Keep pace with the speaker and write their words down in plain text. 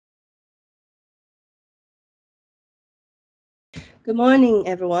Good morning,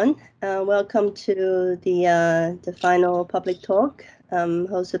 everyone. Welcome to the final public talk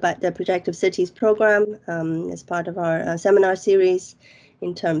hosted by the Projective Cities program as part of our seminar series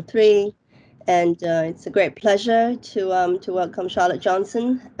in term 3. And it's a great pleasure to welcome Charlotte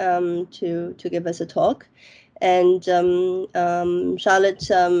Johnson to give us a talk. And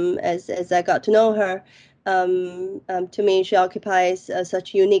Charlotte, as I got to know her, to me, she occupies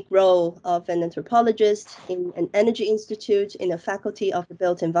such a unique role of an anthropologist in an energy institute in a faculty of the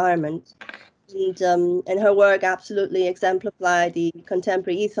built environment. And her work absolutely exemplify the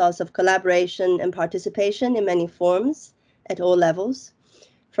contemporary ethos of collaboration and participation in many forms at all levels,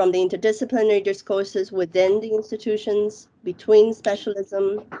 from the interdisciplinary discourses within the institutions, between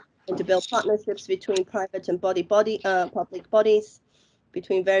specialism, and to build partnerships between private and public bodies,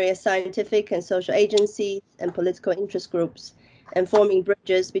 between various scientific and social agencies and political interest groups, and forming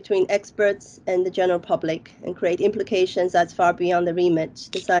bridges between experts and the general public, and create implications that's far beyond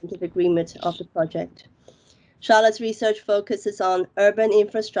the scientific remit of the project. Charlotte's research focuses on urban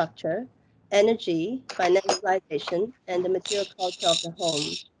infrastructure, energy, financialization, and the material culture of the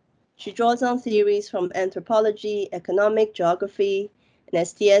home. She draws on theories from anthropology, economic geography, and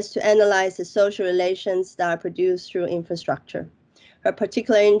STS to analyze the social relations that are produced through infrastructure. Her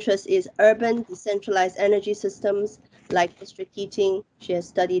particular interest is urban decentralized energy systems like district heating. She has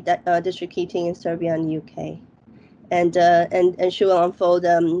studied district heating in Serbia and UK. And she will unfold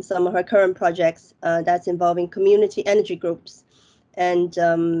some of her current projects that's involving community energy groups. And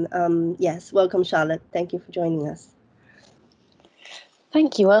yes, welcome, Charlotte. Thank you for joining us.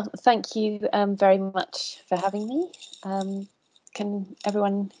 Thank you. Well, thank you very much for having me. Can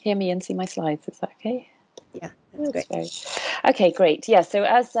everyone hear me and see my slides? Is that okay? Yeah, that's great. Okay, great. Yeah, so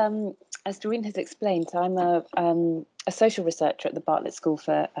as Doreen has explained, I'm a social researcher at the Bartlett School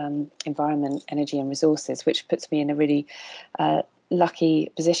for Environment, Energy and Resources, which puts me in a really lucky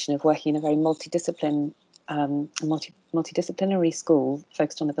position of working in a very multidisciplinary school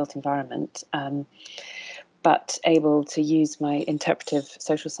focused on the built environment. But able to use my interpretive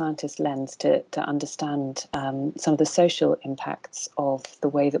social scientist lens to understand some of the social impacts of the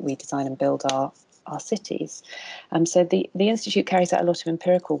way that we design and build our cities. So the Institute carries out a lot of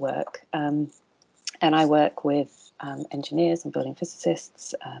empirical work, and I work with engineers and building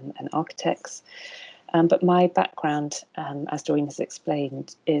physicists and architects. But my background, as Doreen has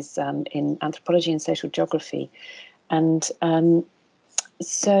explained, is in anthropology and social geography. And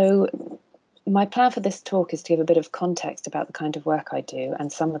so my plan for this talk is to give a bit of context about the kind of work I do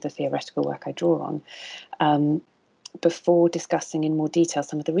and some of the theoretical work I draw on, before discussing in more detail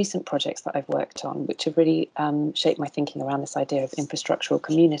some of the recent projects that I've worked on, which have really shaped my thinking around this idea of infrastructural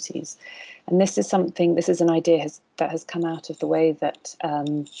communities. And this is an idea that has come out of the way that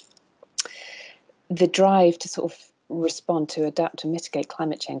the drive to sort of respond to, adapt, to mitigate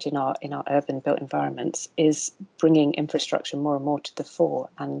climate change in our urban built environments is bringing infrastructure more and more to the fore.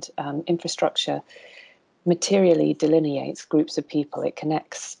 And infrastructure materially delineates groups of people. It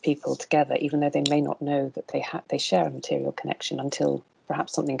connects people together, even though they may not know that they share a material connection until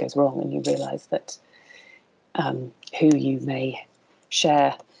perhaps something goes wrong and you realise that who you may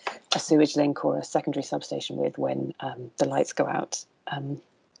share a sewage link or a secondary substation with when the lights go out.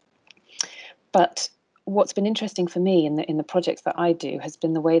 But what's been interesting for me in the projects that I do has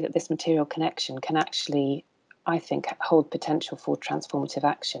been the way that this material connection can actually, I think, hold potential for transformative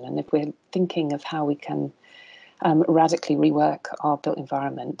action. And if we're thinking of how we can radically rework our built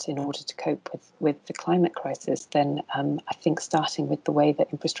environment in order to cope with the climate crisis, then I think starting with the way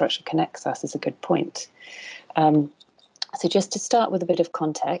that infrastructure connects us is a good point. So just to start with a bit of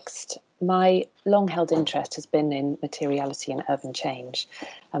context, my long-held interest has been in materiality and urban change.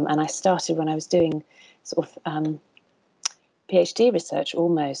 And I started when I was doing sort of PhD research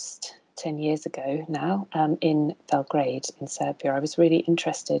almost 10 years ago now in Belgrade in Serbia. I was really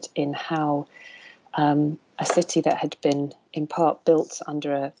interested in how a city that had been in part built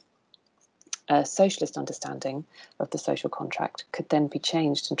under a socialist understanding of the social contract could then be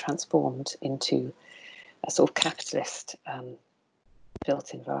changed and transformed into a sort of capitalist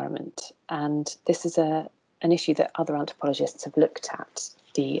built environment. And this is an issue that other anthropologists have looked at,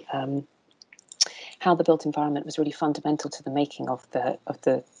 how the built environment was really fundamental to the making of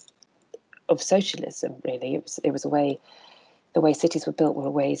socialism. Really, it was a way. The way cities were built were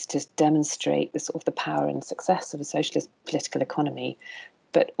ways to demonstrate the power and success of a socialist political economy.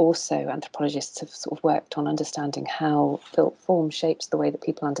 But also anthropologists have sort of worked on understanding how built form shapes the way that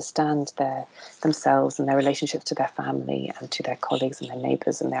people understand themselves and their relationships to their family and to their colleagues and their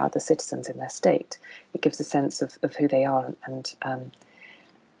neighbours and their other citizens in their state. It gives a sense of who they are and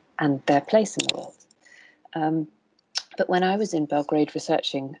their place in the world. But when I was in Belgrade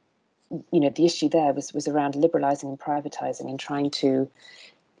researching, the issue there was around liberalising and privatising and trying to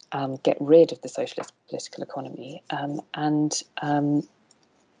get rid of the socialist political economy. And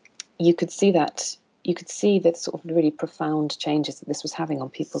you could see the sort of really profound changes that this was having on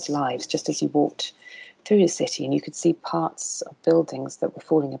people's lives just as you walked through the city, and you could see parts of buildings that were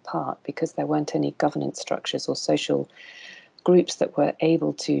falling apart because there weren't any governance structures or social groups that were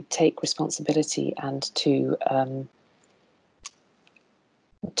able to take responsibility and to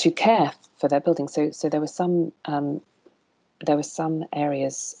care for their buildings. So there were some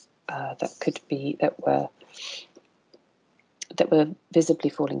areas that were visibly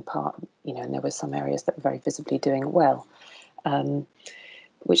falling apart, and there were some areas that were very visibly doing well,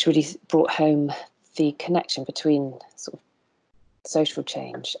 which really brought home the connection between sort of social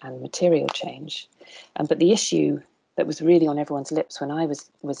change and material change. But the issue that was really on everyone's lips when I was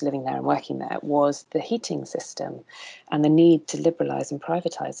living there and working there was the heating system and the need to liberalise and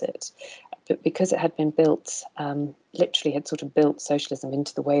privatise it. But because it had been built, literally had sort of built socialism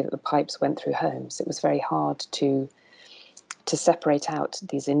into the way that the pipes went through homes, it was very hard to separate out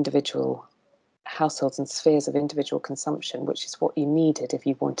these individual households and spheres of individual consumption, which is what you needed if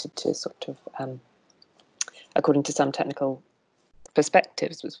you wanted to sort of, according to some technical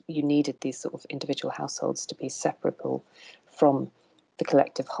perspectives, was you needed these sort of individual households to be separable from the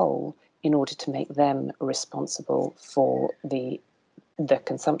collective whole in order to make them responsible for the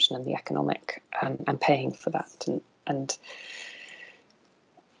consumption and the economic and paying for that. And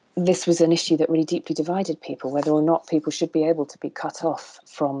this was an issue that really deeply divided people, whether or not people should be able to be cut off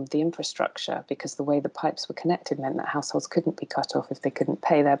from the infrastructure, because the way the pipes were connected meant that households couldn't be cut off if they couldn't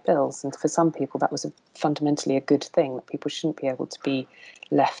pay their bills. And for some people, that was fundamentally a good thing, that people shouldn't be able to be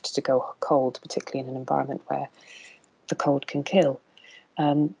left to go cold, particularly in an environment where the cold can kill.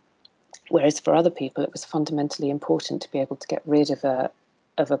 Whereas for other people, it was fundamentally important to be able to get rid of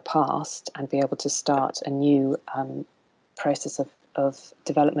a past and be able to start a new process of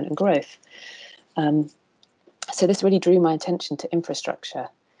development and growth. So this really drew my attention to infrastructure,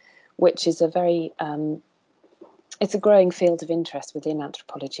 which is it's a growing field of interest within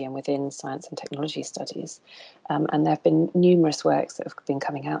anthropology and within science and technology studies. And there have been numerous works that have been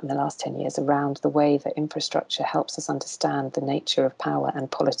coming out in the last 10 years around the way that infrastructure helps us understand the nature of power and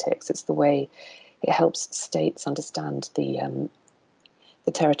politics. It's the way it helps states understand the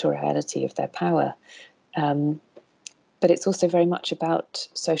territoriality of their power. But it's also very much about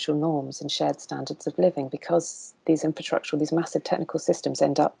social norms and shared standards of living, because these massive technical systems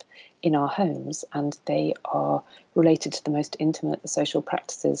end up in our homes, and they are related to the most intimate social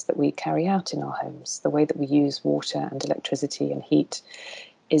practices that we carry out in our homes. The way that we use water and electricity and heat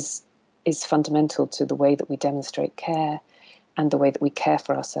is fundamental to the way that we demonstrate care and the way that we care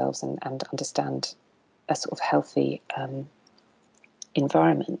for ourselves and understand a sort of healthy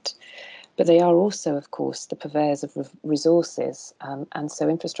environment. But they are also, of course, the purveyors of resources, and so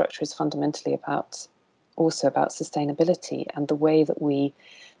infrastructure is fundamentally about sustainability and the way that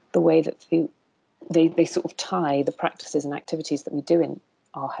they sort of tie the practices and activities that we do in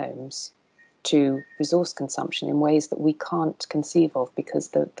our homes to resource consumption in ways that we can't conceive of,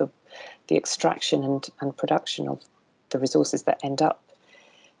 because the extraction and production of the resources that end up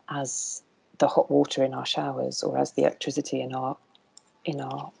as the hot water in our showers or as the electricity in our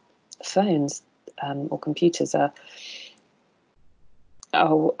phones or computers are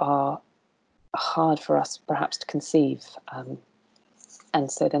hard for us perhaps to conceive, and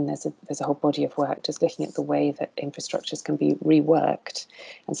so then there's a whole body of work just looking at the way that infrastructures can be reworked,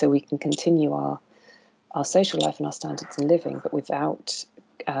 and so we can continue our social life and our standards of living, but without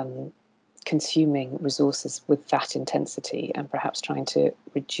consuming resources with that intensity, and perhaps trying to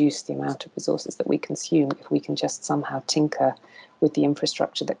reduce the amount of resources that we consume if we can just somehow tinker with the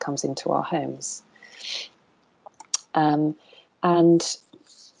infrastructure that comes into our homes. And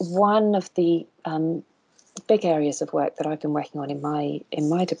one of the big areas of work that I've been working on in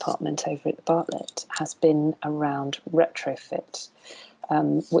my department over at the Bartlett has been around retrofit,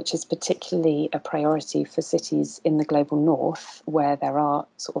 which is particularly a priority for cities in the global north, where there are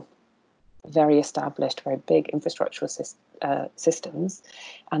sort of very established, very big infrastructural systems,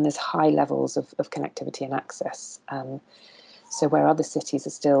 and there's high levels of connectivity and access. So where other cities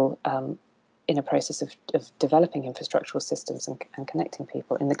are still in a process of developing infrastructural systems and connecting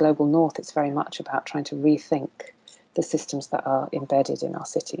people, in the global north, it's very much about trying to rethink the systems that are embedded in our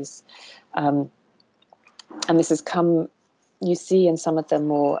cities. And this has come, you see in some of the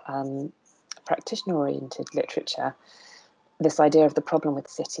more practitioner-oriented literature, this idea of the problem with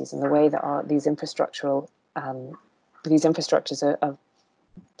cities and the way that these infrastructures are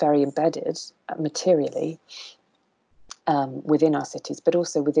very embedded materially, within our cities, but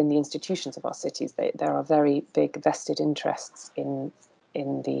also within the institutions of our cities. There are very big vested interests in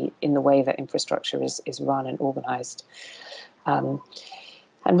the way that infrastructure is run and organised and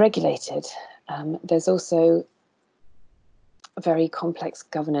regulated. There's also very complex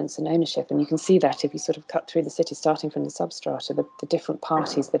governance and ownership, and you can see that if you sort of cut through the city, starting from the substrata, the different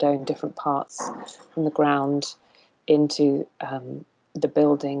parties that own different parts from the ground into the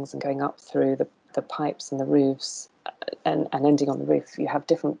buildings and going up through the pipes and the roofs and ending on the roof. You have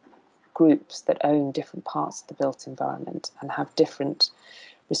different groups that own different parts of the built environment and have different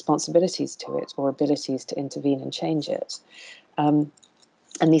responsibilities to it or abilities to intervene and change it. And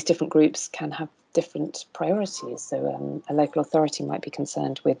these different groups can have different priorities. So a local authority might be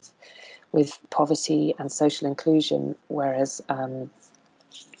concerned with poverty and social inclusion, whereas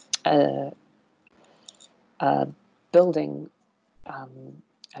a building,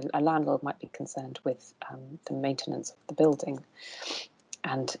 a landlord might be concerned with the maintenance of the building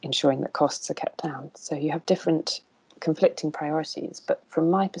and ensuring that costs are kept down. So you have different conflicting priorities. But from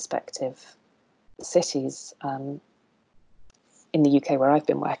my perspective, cities in the UK, where I've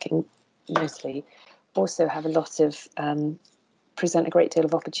been working mostly, also have a lot of present a great deal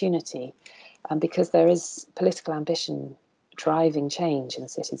of opportunity, because there is political ambition driving change in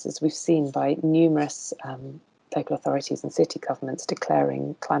cities, as we've seen by numerous local authorities and city governments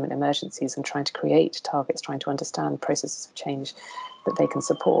declaring climate emergencies and trying to create targets, trying to understand processes of change that they can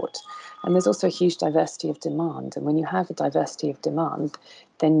support. And there's also a huge diversity of demand. And when you have a diversity of demand,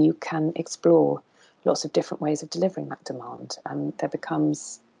 then you can explore lots of different ways of delivering that demand. And there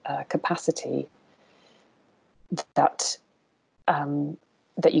becomes capacity that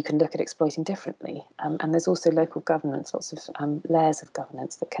that you can look at exploiting differently. And there's also local governance, lots of layers of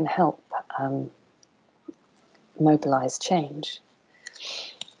governance that can help mobilise change.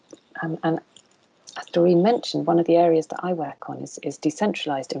 And as Doreen mentioned, one of the areas that I work on is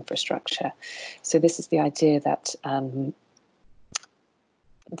decentralised infrastructure. So this is the idea that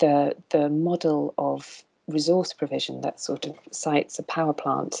the model of resource provision that sort of sites a power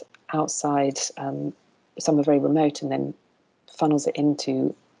plant outside somewhere very remote and then funnels it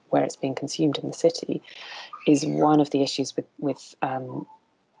into where it's being consumed in the city is one of the issues with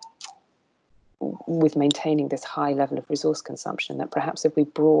maintaining this high level of resource consumption, that perhaps if we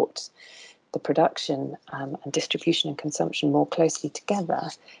brought the production and distribution and consumption more closely together,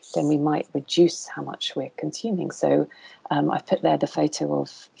 then we might reduce how much we're consuming. So I've put there the photo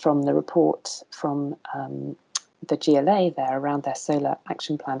from the report from the GLA there around their solar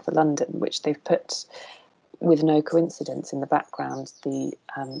action plan for London, which they've put, with no coincidence, in the background, the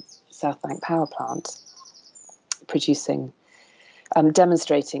South Bank power plant producing,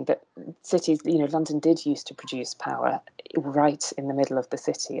 demonstrating that cities, London did used to produce power right in the middle of the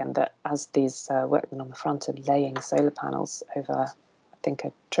city, and that as these workmen on the front are laying solar panels over, I think,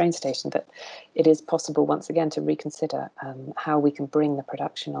 a train station, that it is possible once again to reconsider how we can bring the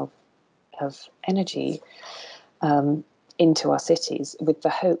production of energy into our cities, with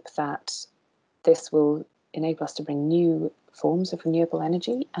the hope that this will enable us to bring new forms of renewable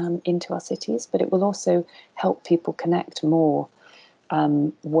energy into our cities, but it will also help people connect more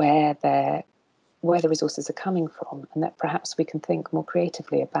where the resources are coming from, and that perhaps we can think more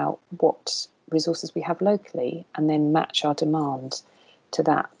creatively about what resources we have locally and then match our demand to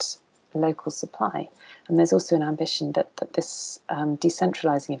that local supply. And there's also an ambition that this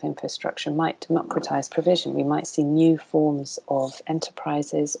decentralising of infrastructure might democratise provision. We might see new forms of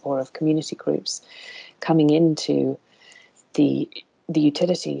enterprises or of community groups coming into the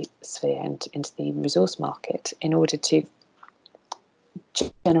utility sphere and into the resource market in order to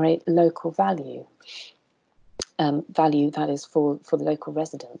generate local value, value that is for the local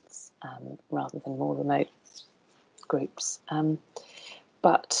residents rather than more remote groups.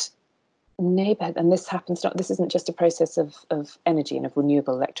 But neighbourhood, and this happens, this isn't just a process of energy and of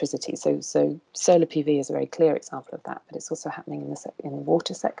renewable electricity. So solar PV is a very clear example of that, but it's also happening in the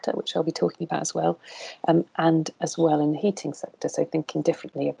water sector, which I'll be talking about as well, and as well in the heating sector. So thinking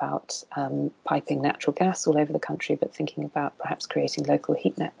differently about piping natural gas all over the country, but thinking about perhaps creating local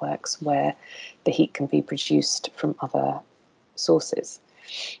heat networks where the heat can be produced from other sources.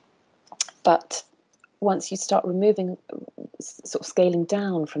 But once you start removing, sort of scaling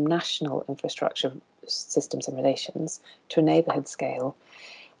down from national infrastructure systems and relations to a neighbourhood scale,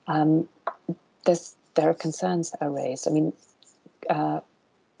 there are concerns that are raised. I mean,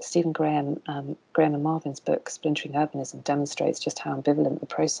 Stephen Graham and Marvin's book, Splintering Urbanism, demonstrates just how ambivalent the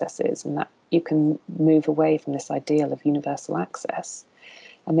process is, and that you can move away from this ideal of universal access,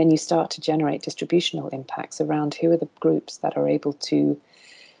 and then you start to generate distributional impacts around who are the groups that are able to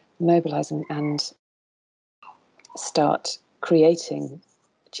mobilise and start creating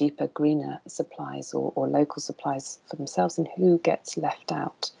cheaper, greener supplies or local supplies for themselves, and who gets left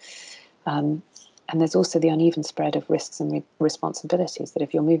out. And there's also the uneven spread of risks and responsibilities, that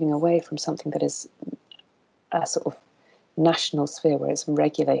if you're moving away from something that is a sort of national sphere where it's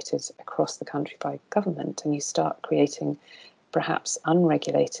regulated across the country by government, and you start creating perhaps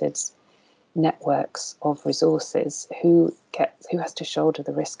unregulated networks of resources, who has to shoulder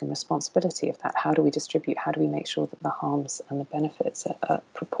the risk and responsibility of that? How do we distribute? How do we make sure that the harms and the benefits are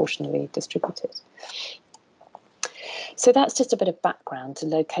proportionally distributed? So that's just a bit of background to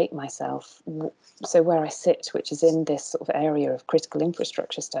locate myself. So where I sit, which is in this sort of area of critical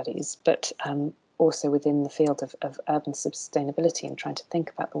infrastructure studies, but also within the field of urban sustainability, and trying to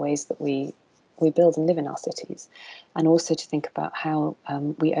think about the ways that we build and live in our cities, and also to think about how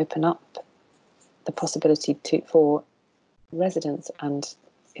we open up the possibility for residents and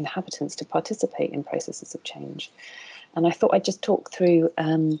inhabitants to participate in processes of change. And I thought I'd just talk through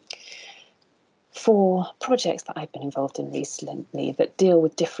 4 projects that I've been involved in recently that deal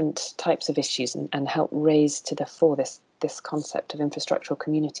with different types of issues and help raise to the fore this concept of infrastructural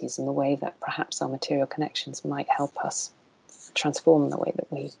communities, and the way that perhaps our material connections might help us transform the way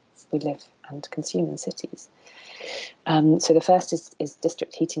that we live and consume in cities. So the first is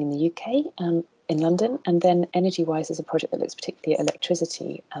district heating in the UK, in London, and then Energy-Wise is a project that looks particularly at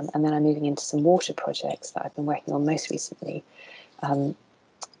electricity, and then I'm moving into some water projects that I've been working on most recently,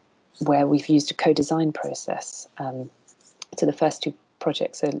 where we've used a co-design process. So the first 2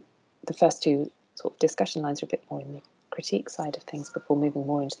 projects are the first 2 sort of discussion lines are a bit more in the critique side of things before moving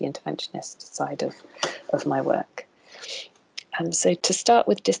more into the interventionist side of my work. So to start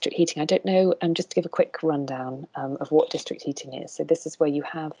with district heating, I don't know, just to give a quick rundown of what district heating is. So this is where you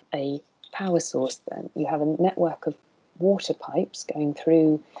have a power source, then you have a network of water pipes going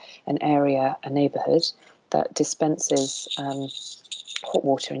through an area, a neighbourhood, that dispenses hot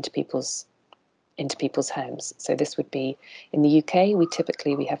water into people's homes. So this would be in the UK.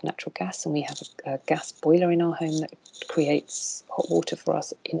 We have natural gas, and we have a gas boiler in our home that creates hot water for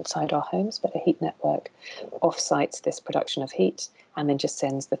us inside our homes. But a heat network off-sites this production of heat and then just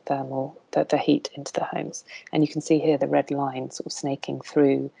sends the heat into the homes. And you can see here the red line sort of snaking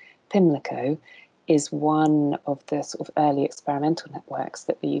through Pimlico is one of the sort of early experimental networks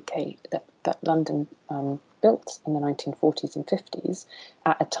that the UK, that London built in the 1940s and 50s,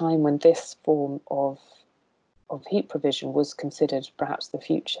 at a time when this form of heat provision was considered perhaps the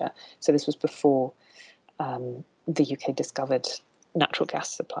future. So this was before the UK discovered natural gas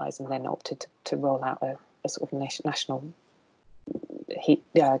supplies and then opted to roll out a sort of national heat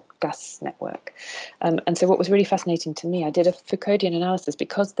gas network. And so what was really fascinating to me, I did a Foucauldian analysis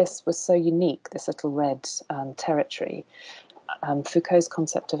because this was so unique, this little red territory. Foucault's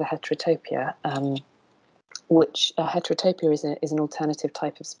concept of a heterotopia, which a heterotopia is an alternative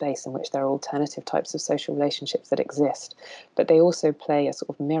type of space in which there are alternative types of social relationships that exist, but they also play a sort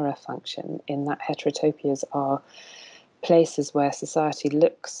of mirror function in that heterotopias are places where society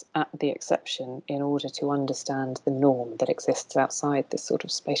looks at the exception in order to understand the norm that exists outside this sort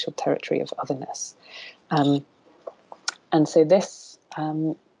of spatial territory of otherness. And so this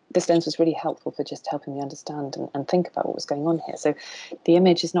lens was really helpful for just helping me understand and think about what was going on here. So the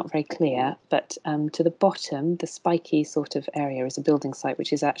image is not very clear, but to the bottom, the spiky sort of area is a building site,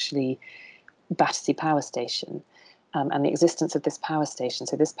 which is actually Battersea Power Station. And the existence of this power station.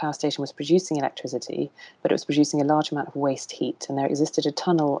 So this power station was producing electricity, but it was producing a large amount of waste heat. And there existed a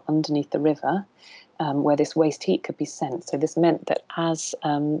tunnel underneath the river where this waste heat could be sent. So this meant that as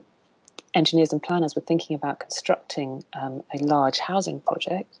engineers and planners were thinking about constructing a large housing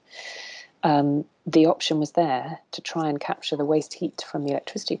project, the option was there to try and capture the waste heat from the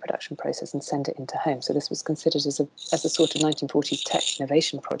electricity production process and send it into homes. So this was considered as a sort of 1940s tech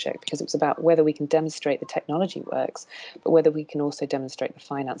innovation project, because it was about whether we can demonstrate the technology works, but whether we can also demonstrate the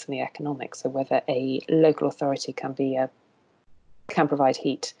finance and the economics, so whether a local authority can provide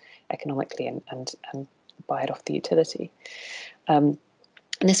heat economically and buy it off the utility.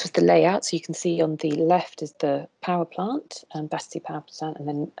 And this was the layout. So you can see on the left is the power plant, Battersea Power Plant, and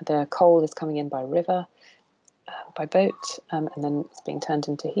then the coal is coming in by river, by boat, and then it's being turned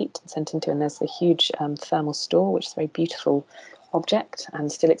into heat and sent into, and there's the huge thermal store, which is a very beautiful object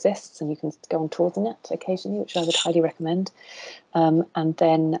and still exists, and you can go on tours in it occasionally, which I would highly recommend. And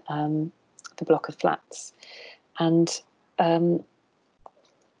then the block of flats. And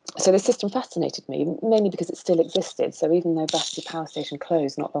so the system fascinated me, mainly because it still existed. So even though Battersea Power Station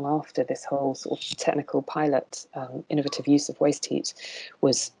closed not long after this whole sort of technical pilot, innovative use of waste heat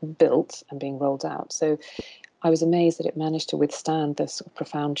was built and being rolled out. So I was amazed that it managed to withstand the sort of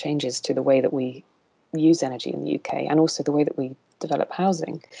profound changes to the way that we use energy in the UK, and also the way that we develop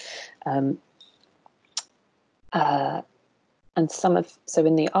housing. And so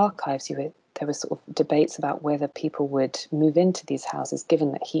in the archives, there were sort of debates about whether people would move into these houses,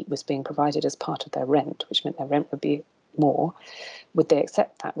 given that heat was being provided as part of their rent, which meant their rent would be more. Would they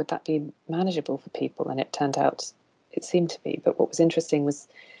accept that? Would that be manageable for people? And it turned out it seemed to be. But what was interesting was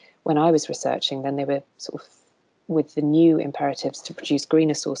when I was researching, then they were sort of with the new imperatives to produce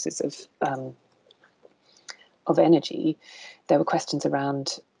greener sources of energy. There were questions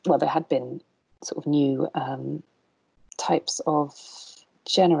around, well, there had been sort of new types of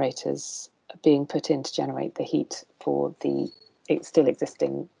generators being put in to generate the heat for the still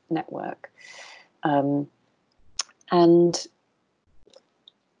existing network. And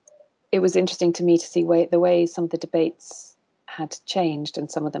it was interesting to me to see the way some of the debates had changed, and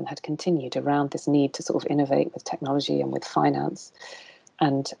some of them had continued around this need to sort of innovate with technology and with finance,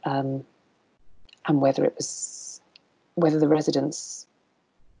 and whether the residents,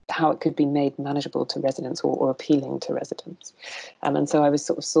 how it could be made manageable to residents or appealing to residents. And so I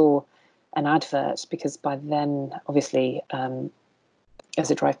saw an advert, because by then, obviously, as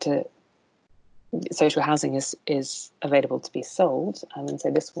a drive to social housing is available to be sold. And so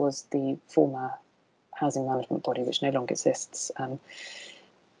this was the former housing management body, which no longer exists.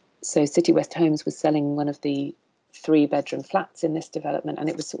 So City West Homes was selling one of the 3-bedroom flats in this development, and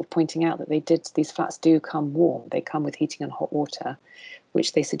it was sort of pointing out that these flats do come warm. They come with heating and hot water,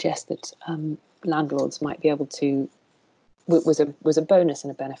 which they suggest that landlords might be able to, was a bonus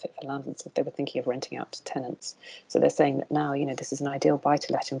and a benefit for landlords if they were thinking of renting out to tenants. So they're saying that now, this is an ideal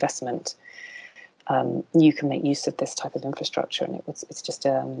buy-to-let investment. You can make use of this type of infrastructure, and it's just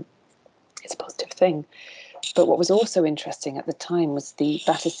it's a positive thing. But what was also interesting at the time was the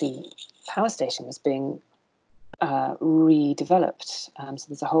Battersea power station was being redeveloped. So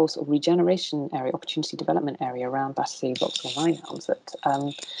there's a whole sort of regeneration area, opportunity development area around Battersea, Vauxhall, Ninehelms, that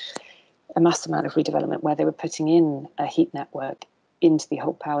a mass amount of redevelopment where they were putting in a heat network into the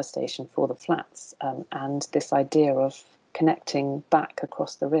whole power station for the flats, and this idea of connecting back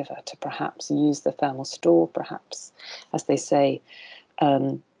across the river to perhaps use the thermal store, perhaps, as they say,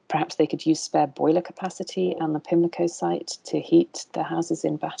 perhaps they could use spare boiler capacity on the Pimlico site to heat the houses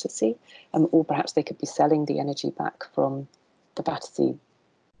in Battersea, or perhaps they could be selling the energy back from the Battersea,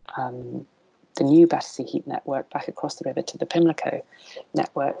 the new Battersea heat network back across the river to the Pimlico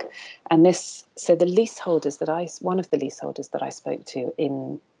network. And so the leaseholders one of the leaseholders that I spoke to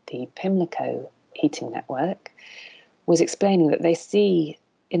in the Pimlico heating network was explaining that they see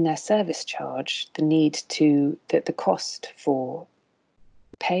in their service charge that the cost for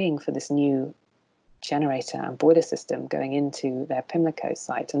paying for this new generator and boiler system going into their Pimlico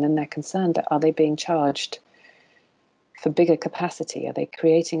site, and then they're concerned that are they being charged for bigger capacity? Are they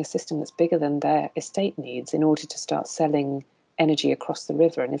creating a system that's bigger than their estate needs in order to start selling energy across the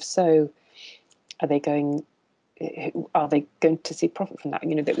river? And if so, are they going to see profit from that?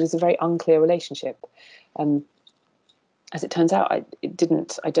 There was a very unclear relationship. As it turns out, I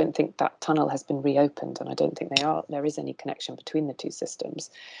don't think that tunnel has been reopened, and I don't think there is any connection between the two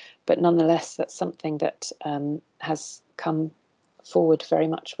systems. But nonetheless, that's something that has come forward very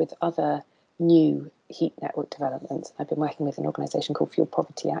much with other new heat network developments. I've been working with an organisation called Fuel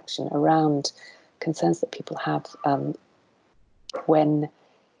Poverty Action around concerns that people have when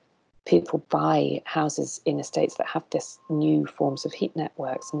people buy houses in estates that have this new forms of heat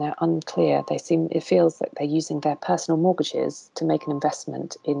networks, and they're unclear. It feels that they're using their personal mortgages to make an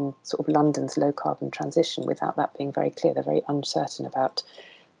investment in sort of London's low carbon transition without that being very clear. They're very uncertain about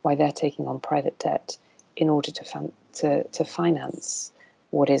why they're taking on private debt in order to finance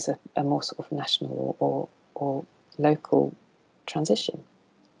what is a more sort of national or local transition.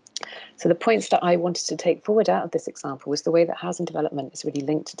 So the points that I wanted to take forward out of this example was the way that housing development is really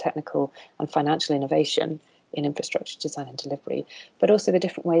linked to technical and financial innovation in infrastructure design and delivery, but also the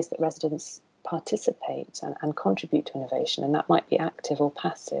different ways that residents participate and contribute to innovation, and that might be active or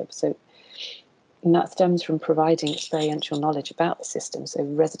passive. And that stems from providing experiential knowledge about the system. So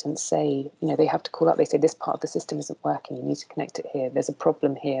residents say, they have to call up, they say, this part of the system isn't working, you need to connect it here, there's a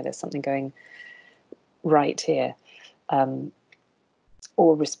problem here, there's something going right here.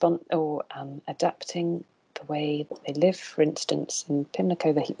 Or adapting the way that they live. For instance, in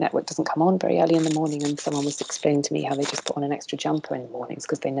Pimlico, the heat network doesn't come on very early in the morning, and someone was explaining to me how they just put on an extra jumper in the mornings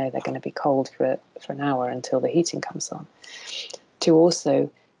because they know they're going to be cold for an hour until the heating comes on. To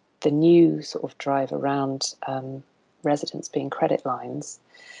also the new sort of drive around residents being credit lines,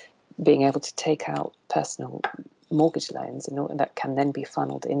 being able to take out personal mortgage loans that can then be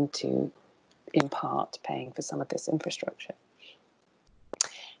funneled into, in part, paying for some of this infrastructure.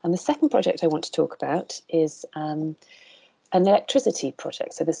 And the second project I want to talk about is an electricity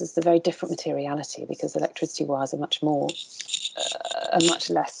project. So this is a very different materiality, because electricity wires are much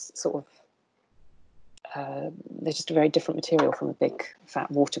less sort of, they're just a very different material from a big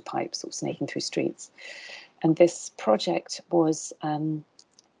fat water pipe sort of snaking through streets. And this project was a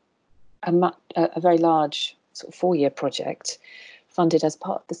very large sort of 4-year project funded as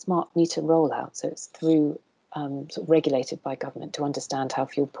part of the smart meter rollout. So it's through sort of regulated by government to understand how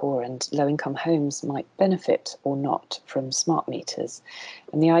fuel poor and low income homes might benefit or not from smart meters.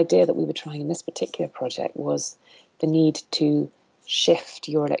 And the idea that we were trying in this particular project was the need to shift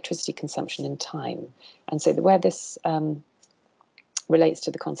your electricity consumption in time. And so where this relates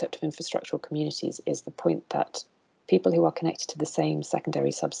to the concept of infrastructural communities is the point that people who are connected to the same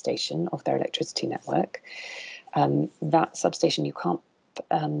secondary substation of their electricity network, that substation you can't,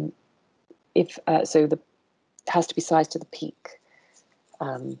 has to be sized to the peak.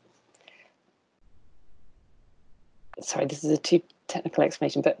 Sorry, this is a too technical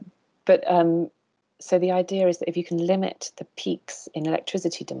explanation, but so the idea is that if you can limit the peaks in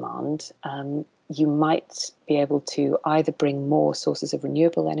electricity demand, you might be able to either bring more sources of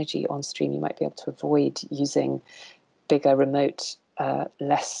renewable energy on stream, you might be able to avoid using bigger, remote,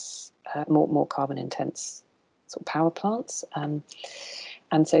 more carbon intense sort of power plants.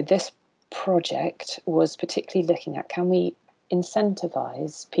 And so this project was particularly looking at, can we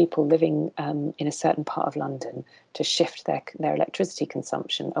incentivize people living in a certain part of London to shift their electricity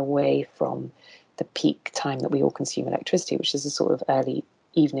consumption away from the peak time that we all consume electricity, which is a sort of early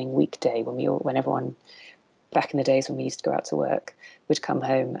evening weekday when everyone, back in the days when we used to go out to work, would come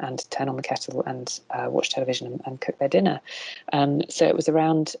home and turn on the kettle and watch television and cook their dinner. So it was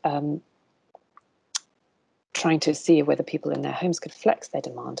around trying to see whether people in their homes could flex their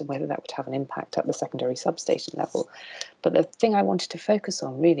demand and whether that would have an impact at the secondary substation level. But the thing I wanted to focus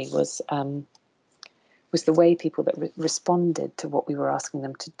on really was the way people that responded to what we were asking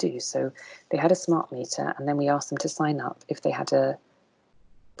them to do. So they had a smart meter, and then we asked them to sign up if they had a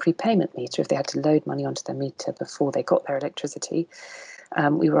prepayment meter, if they had to load money onto their meter before they got their electricity.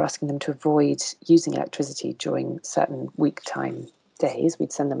 We were asking them to avoid using electricity during certain week time days.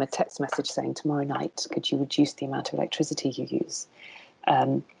 We'd send them a text message saying, tomorrow night, could you reduce the amount of electricity you use?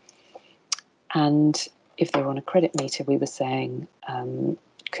 And if they were on a credit meter, we were saying,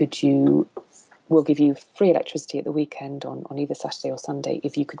 we'll give you free electricity at the weekend on either Saturday or Sunday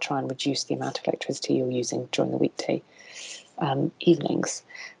if you could try and reduce the amount of electricity you're using during the weekday evenings.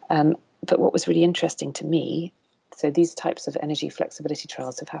 But what was really interesting to me, so these types of energy flexibility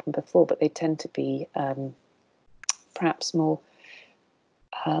trials have happened before, but they tend to be perhaps more,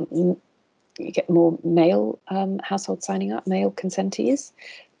 you get more male households signing up, male consentees.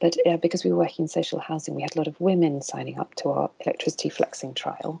 But because we were working in social housing, we had a lot of women signing up to our electricity flexing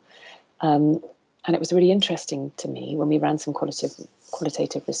trial. And it was really interesting to me when we ran some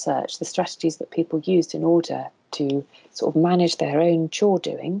qualitative research, the strategies that people used in order to sort of manage their own chore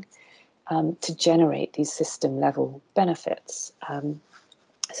doing to generate these system level benefits.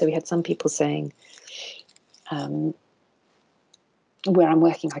 So we had some people saying, where I'm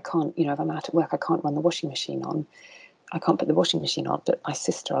working, I can't, if I'm out at work, I can't run the washing machine on. I can't put the washing machine on, but I'll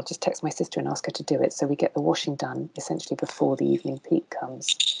just text my sister and ask her to do it. So we get the washing done essentially before the evening peak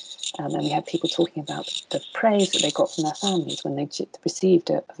comes. And we had people talking about the praise that they got from their families when they received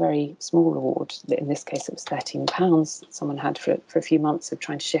a very small reward. In this case, it was £13 someone had for a few months of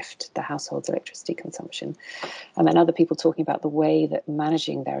trying to shift the household's electricity consumption. And then other people talking about the way that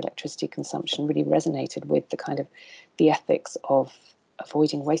managing their electricity consumption really resonated with the kind of the ethics of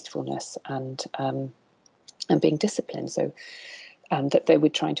avoiding wastefulness and being disciplined. So that they were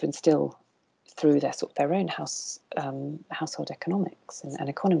trying to instill through their own household economics and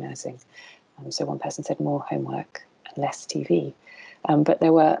economizing. So one person said more homework and less TV. But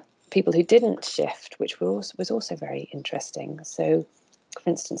there were people who didn't shift, which was also very interesting. So, for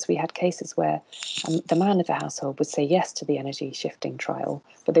instance, we had cases where the man of the household would say yes to the energy shifting trial,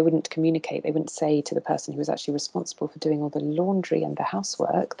 but they wouldn't communicate. They wouldn't say to the person who was actually responsible for doing all the laundry and the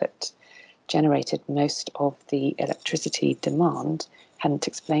housework that generated most of the electricity demand, hadn't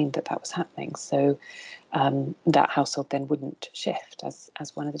explained that was happening. So that household then wouldn't shift.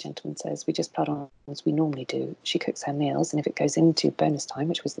 As one of the gentlemen says, we just plod on as we normally do. She cooks her meals, and if it goes into bonus time,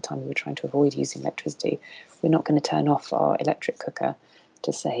 which was the time we were trying to avoid using electricity, we're not going to turn off our electric cooker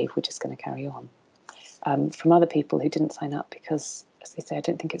to save. We're just going to carry on. From other people who didn't sign up because, as they say, I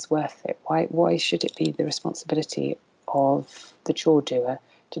don't think it's worth it. Why should it be the responsibility of the chore doer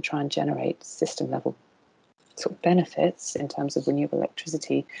to try and generate system level sort of benefits in terms of renewable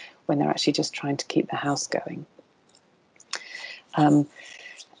electricity when they're actually just trying to keep the house going?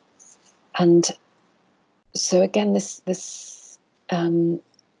 And so again, this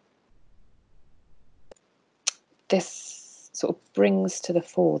sort of brings to the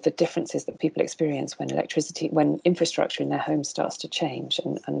fore the differences that people experience when infrastructure in their home starts to change.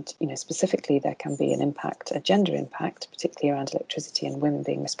 And specifically, there can be an impact, a gender impact, particularly around electricity and women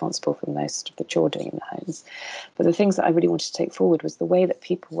being responsible for most of the chore doing in the homes. But the things that I really wanted to take forward was the way that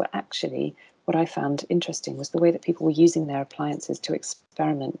people were actually, what I found interesting was the way that people were using their appliances to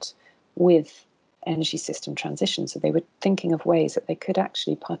experiment with energy system transition. So they were thinking of ways that they could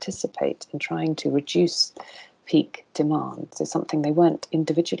actually participate in trying to reduce peak demand, so something they weren't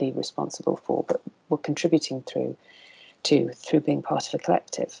individually responsible for, but were contributing through being part of a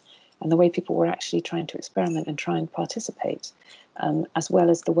collective, and the way people were actually trying to experiment and try and participate, as well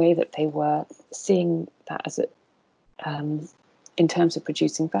as the way that they were seeing that as in terms of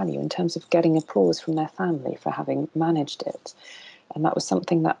producing value, in terms of getting applause from their family for having managed it. And that was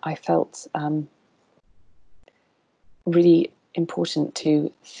something that I felt really important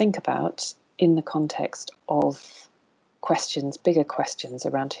to think about in the context of questions, bigger questions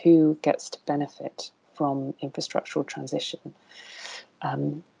around who gets to benefit from infrastructural transition.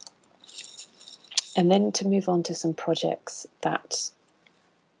 And then to move on to some projects that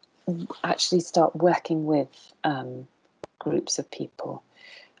actually start working with groups of people,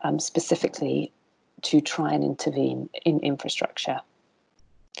 specifically to try and intervene in infrastructure.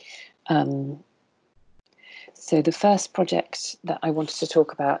 So the first project that I wanted to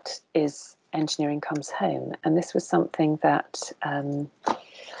talk about is Engineering Comes Home, and this was something that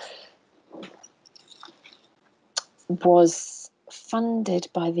was funded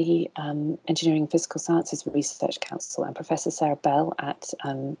by the Engineering Physical Sciences Research Council and Professor Sarah Bell at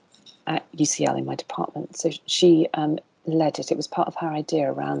UCL in my department. So she led it. It was part of her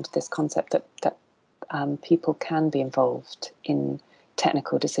idea around this concept that people can be involved in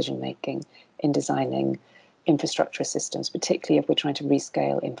technical decision making, in designing infrastructure systems, particularly if we're trying to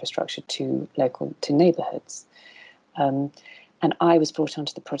rescale infrastructure to neighbourhoods. And I was brought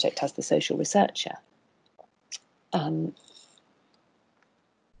onto the project as the social researcher. And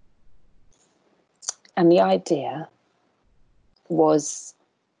the idea was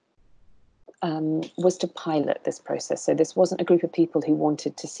to pilot this process. So this wasn't a group of people who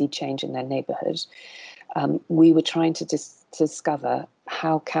wanted to see change in their neighbourhood. We were trying to discover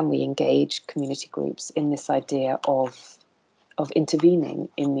how can we engage community groups in this idea of intervening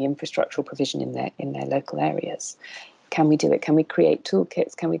in the infrastructural provision in their local areas. Can we do it? Can we create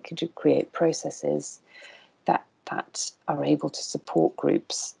toolkits? Can we create processes that are able to support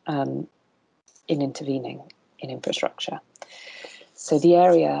groups in intervening in infrastructure? So the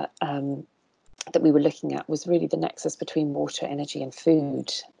area that we were looking at was really the nexus between water, energy and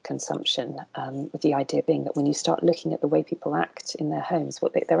food consumption, with the idea being that when you start looking at the way people act in their homes,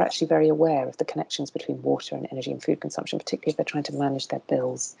 they're actually very aware of the connections between water and energy and food consumption, particularly if they're trying to manage their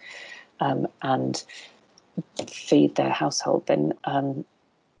bills and feed their household. Then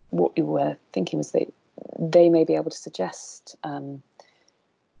what we were thinking was that they may be able to suggest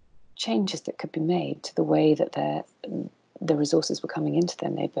changes that could be made to the way that the resources were coming into their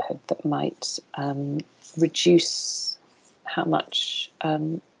neighbourhood that might reduce how much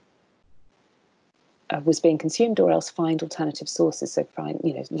was being consumed, or else find alternative sources. So find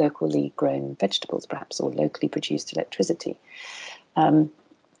locally grown vegetables, perhaps, or locally produced electricity.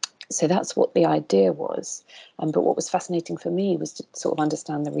 So that's what the idea was. But what was fascinating for me was to sort of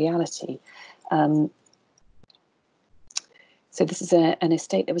understand the reality. So this is an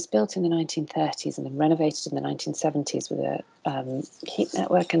estate that was built in the 1930s and then renovated in the 1970s with a heat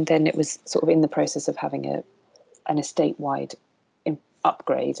network, and then it was sort of in the process of having an estate-wide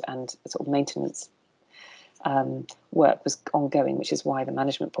upgrade, and sort of maintenance work was ongoing, which is why the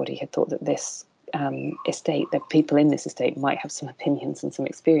management body had thought that this estate, that people in this estate might have some opinions and some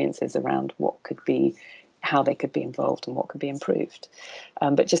experiences around how they could be involved and what could be improved.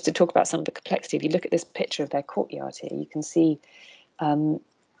 But just to talk about some of the complexity, if you look at this picture of their courtyard here, you can see when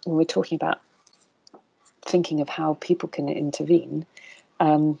we're talking about thinking of how people can intervene,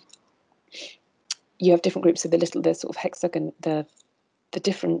 you have different groups of the sort of hexagon, the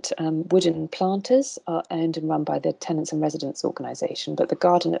different wooden planters are owned and run by the Tenants and Residents Organisation, but the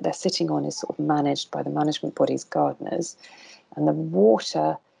garden that they're sitting on is sort of managed by the management body's gardeners, and the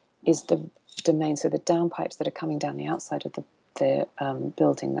water is the domain, so the downpipes that are coming down the outside of the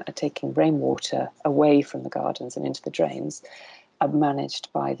building that are taking rainwater away from the gardens and into the drains are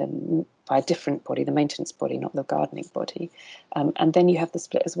managed by a different body, the maintenance body, not the gardening body. And then you have the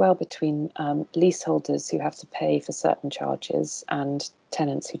split as well between leaseholders who have to pay for certain charges and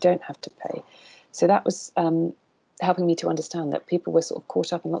tenants who don't have to pay. So that was helping me to understand that people were sort of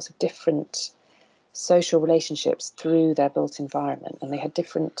caught up in lots of different social relationships through their built environment, and they had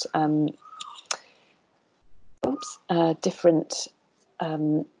different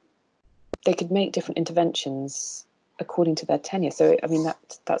they could make different interventions according to their tenure. So I mean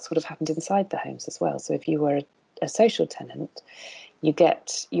that sort of happened inside the homes as well. So if you were a social tenant, you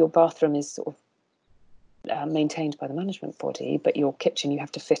get your bathroom is sort of maintained by the management body, but your kitchen you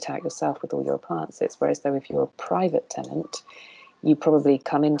have to fit out yourself with all your appliances. Whereas though if you're a private tenant, you probably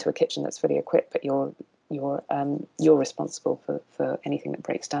come into a kitchen that's fully equipped, but you're responsible for anything that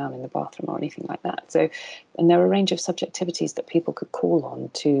breaks down in the bathroom or anything like that. So, and there are a range of subjectivities that people could call on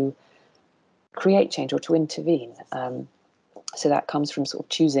to create change or to intervene. So that comes from sort of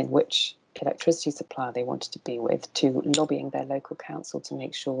choosing which electricity supplier they wanted to be with, to lobbying their local council to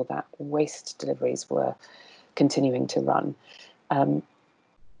make sure that waste deliveries were continuing to run.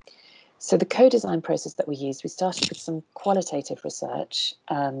 So the co-design process that we used, we started with some qualitative research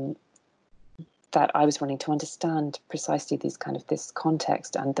that I was wanting to understand precisely this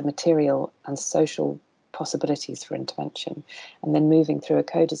context and the material and social possibilities for intervention, and then moving through a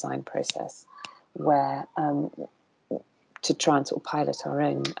co-design process where to try and sort of pilot our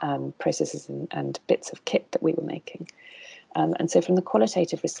own processes and bits of kit that we were making. And so from the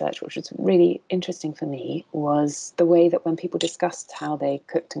qualitative research, which was really interesting for me, was the way that when people discussed how they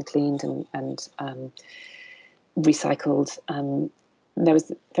cooked and cleaned and recycled, there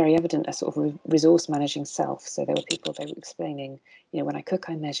was very evident a sort of resource managing self. So there were people, they were explaining, when I cook,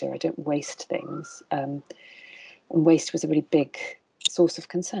 I measure, I don't waste things. And waste was a really big source of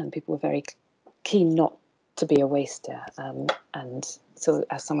concern. People were very keen not to be a waster. And so,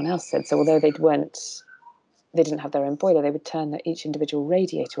 as someone else said, so although they didn't have their own boiler, they would turn each individual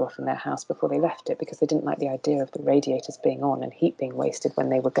radiator off in their house before they left it, because they didn't like the idea of the radiators being on and heat being wasted when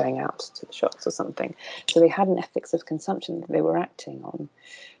they were going out to the shops or something. So they had an ethics of consumption that they were acting on,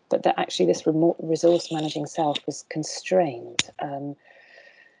 but that actually this resource managing self was constrained. And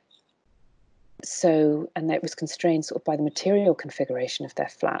it was constrained sort of by the material configuration of their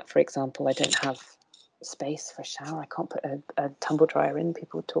flat. For example, I don't have space for a shower. I can't put a tumble dryer in,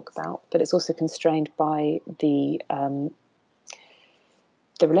 people would talk about. But it's also constrained by the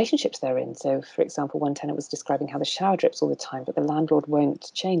relationships they're in. So, for example, one tenant was describing how the shower drips all the time, but the landlord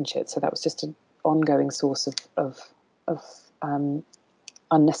won't change it. So that was just an ongoing source of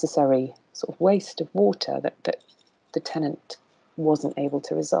unnecessary sort of waste of water that the tenant wasn't able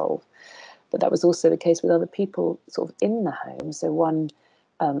to resolve. But that was also the case with other people sort of in the home. So one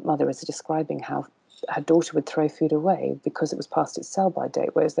mother was describing how her daughter would throw food away because it was past its sell-by date,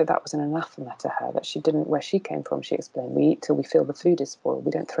 whereas though that was an anathema to her, that she didn't, where she came from, she explained, we eat till we feel the food is spoiled.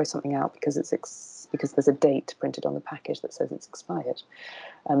 We don't throw something out because because there's a date printed on the package that says it's expired.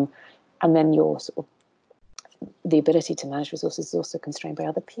 And then the ability to manage resources is also constrained by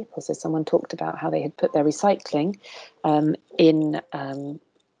other people. So someone talked about how they had put their recycling in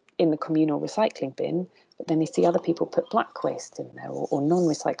the communal recycling bin, but then they see other people put black waste in there or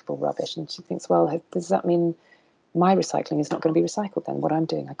non-recyclable rubbish, and she thinks, well, does that mean my recycling is not going to be recycled then? What I'm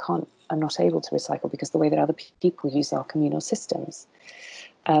doing, I'm not able to recycle because the way that other people use our communal systems.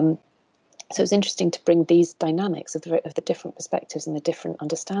 So it's interesting to bring these dynamics of the different perspectives and the different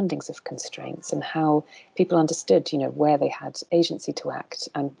understandings of constraints, and how people understood, where they had agency to act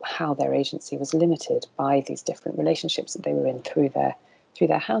and how their agency was limited by these different relationships that they were in through their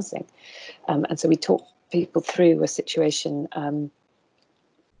housing. And so we talked people through a situation.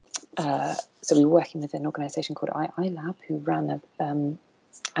 So we were working with an organisation called iLab, who ran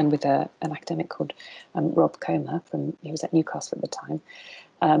and with an academic called Rob Comer, he was at Newcastle at the time.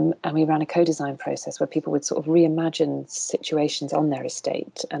 And we ran a co-design process where people would sort of reimagine situations on their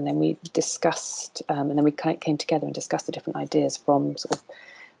estate. And then we discussed, and then we came together and discussed the different ideas, from sort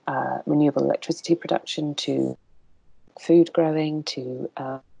of renewable electricity production to food growing to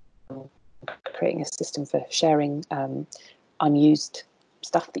creating a system for sharing unused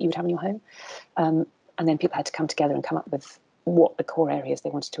stuff that you would have in your home. And then people had to come together and come up with what the core areas they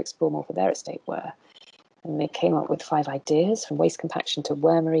wanted to explore more for their estate were. And they came up with 5 ideas, from waste compaction to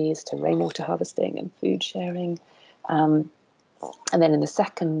wormeries to rainwater harvesting and food sharing. And then in the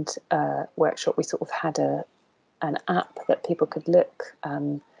second workshop, we sort of had an app that people could look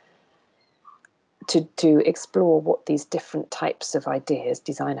to explore what these different types of ideas,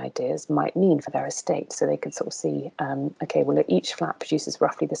 design ideas, might mean for their estate. So they could sort of see, okay, well, each flat produces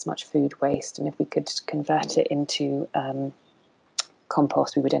roughly this much food waste, and if we could convert it into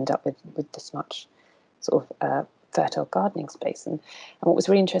compost, we would end up with this much sort of fertile gardening space. And what was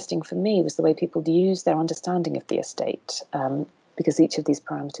really interesting for me was the way people used their understanding of the estate, because each of these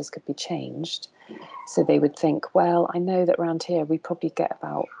parameters could be changed. So they would think, well, I know that around here we probably get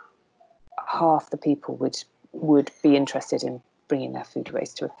about half the people would be interested in bringing their food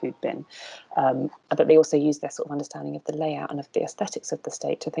waste to a food bin. But they also use their sort of understanding of the layout and of the aesthetics of the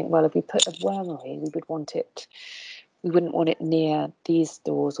state to think, well, if we put a wormery, we wouldn't want it near these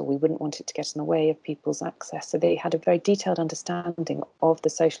doors, or we wouldn't want it to get in the way of people's access. So they had a very detailed understanding of the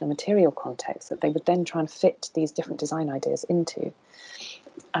social and material context that they would then try and fit these different design ideas into.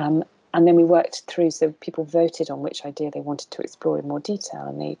 And then we worked through, so people voted on which idea they wanted to explore in more detail,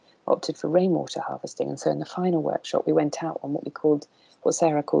 and they opted for rainwater harvesting. And so in the final workshop, we went out on what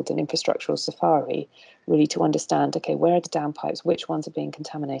Sarah called an infrastructural safari, really to understand, okay, where are the downpipes, which ones are being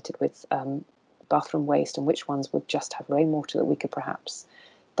contaminated with bathroom waste, and which ones would just have rainwater that we could perhaps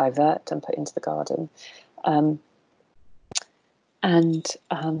divert and put into the garden. And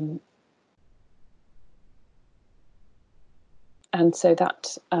so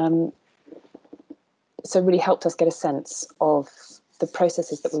that so really helped us get a sense of the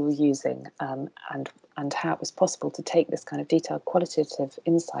processes that we were using, and how it was possible to take this kind of detailed qualitative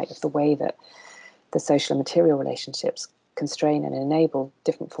insight of the way that the social and material relationships constrain and enable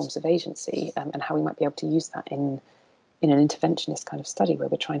different forms of agency, and how we might be able to use that in an interventionist kind of study where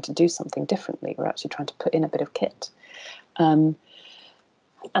we're trying to do something differently. We're actually trying to put in a bit of kit. And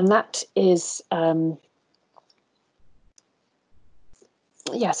that is...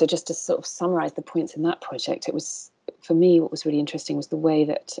 so just to sort of summarize the points in that project, it was, for me, what was really interesting was the way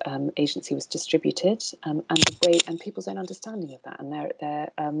that agency was distributed, and the way, and people's own understanding of that, and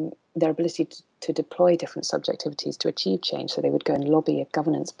their ability to deploy different subjectivities to achieve change. So they would go and lobby a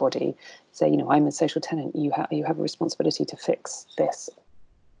governance body, say, you know, I'm a social tenant, you have a responsibility to fix this.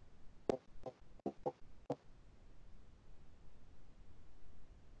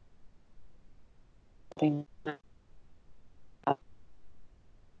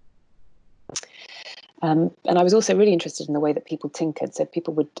 And I was also really interested in the way that people tinkered. So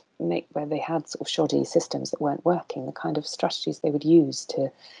people would make, where they had sort of shoddy systems that weren't working, the kind of strategies they would use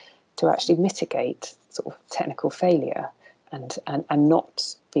to actually mitigate sort of technical failure and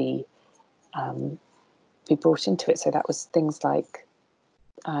not be brought into it. So that was things like,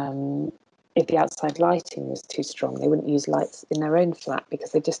 if the outside lighting was too strong, they wouldn't use lights in their own flat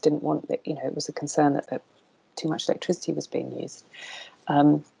because they just didn't want that, you know, it was a concern that too much electricity was being used.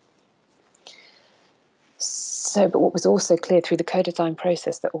 But what was also clear through the co-design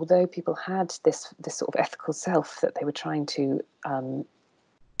process, that although people had this sort of ethical self that they were trying to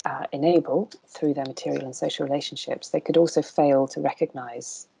enable through their material and social relationships, they could also fail to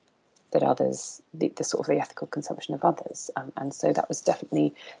recognise that others, the sort of the ethical consumption of others, and so that was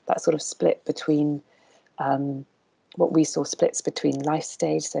definitely that sort of split between what we saw, splits between life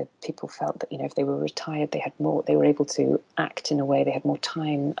stage. So people felt that, you know, if they were retired, they were able to act in a way, they had more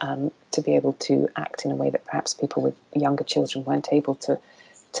time to be able to act in a way that perhaps people with younger children weren't able to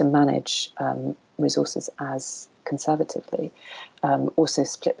manage resources as conservatively. Also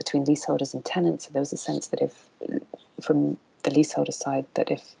split between leaseholders and tenants. So there was a sense that if, from the leaseholder side, that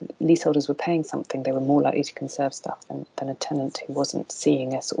if leaseholders were paying something, they were more likely to conserve stuff than a tenant who wasn't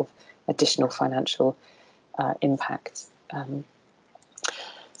seeing a sort of additional financial impact.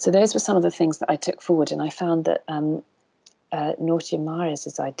 So those were some of the things that I took forward, and I found that Nortia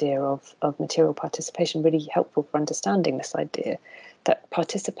Marius's idea of material participation really helpful for understanding this idea that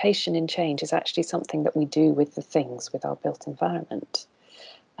participation in change is actually something that we do with the things, with our built environment.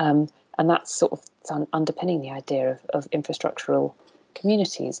 And that's sort of underpinning the idea of infrastructural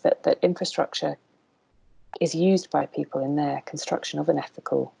communities, that infrastructure is used by people in their construction of an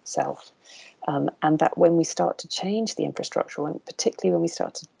ethical self. And that when we start to change the infrastructure, and particularly when we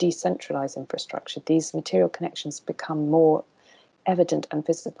start to decentralize infrastructure, these material connections become more evident and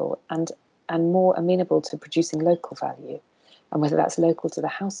visible, and more amenable to producing local value. And whether that's local to the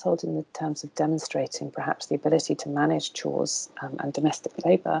household in the terms of demonstrating perhaps the ability to manage chores and domestic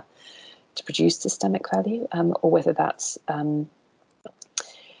labour to produce systemic value, or whether that's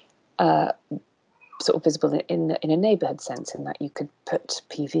sort of visible in a neighbourhood sense, in that you could put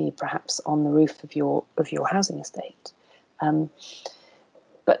PV perhaps on the roof of your housing estate,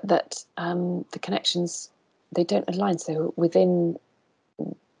 but that the connections, they don't align. So within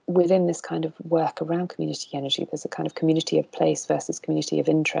this kind of work around community energy, there's a kind of community of place versus community of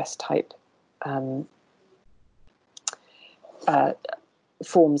interest type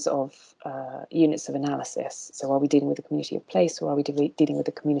forms of units of analysis. So are we dealing with a community of place, or are we dealing with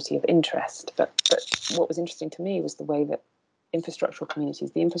a community of interest? But what was interesting to me was the way that infrastructural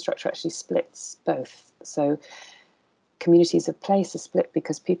communities, the infrastructure actually splits both. So communities of place are split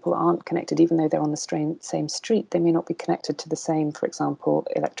because people aren't connected, even though they're on the same street. They may not be connected to the same, for example,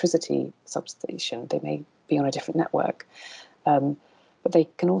 electricity substation. They may be on a different network. But they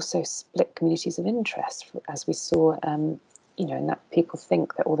can also split communities of interest, as we saw, you know, in that people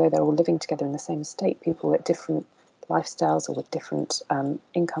think that although they're all living together in the same estate, people with different lifestyles or with different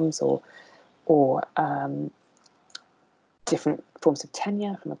incomes or different forms of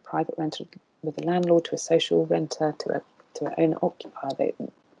tenure, from a private renter with a landlord to a social renter to an owner-occupier,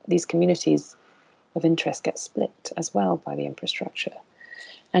 these communities of interest get split as well by the infrastructure.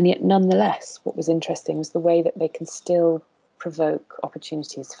 And yet, nonetheless, what was interesting was the way that they can still provoke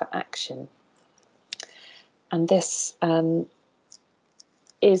opportunities for action. And this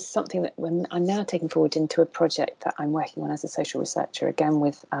is something that I'm now taking forward into a project that I'm working on as a social researcher, again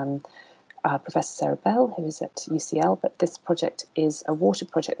with Professor Sarah Bell, who is at UCL, but this project is a water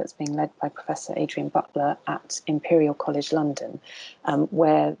project that's being led by Professor Adrian Butler at Imperial College London,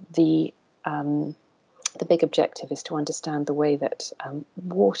 where the big objective is to understand the way that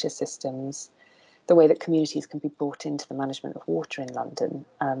water systems, the way that communities can be brought into the management of water in London.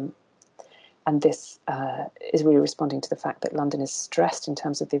 And this is really responding to the fact that London is stressed in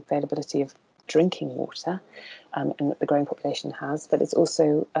terms of the availability of drinking water, and that the growing population has, but it's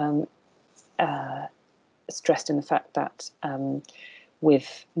also stressed in the fact that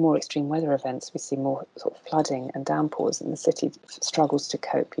with more extreme weather events, we see more sort of flooding and downpours, and the city struggles to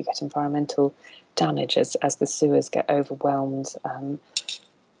cope. You get environmental damage as the sewers get overwhelmed.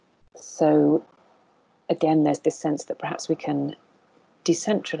 So again, there's this sense that perhaps we can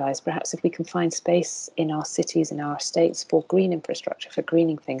decentralise. Perhaps if we can find space in our cities, in our estates for green infrastructure, for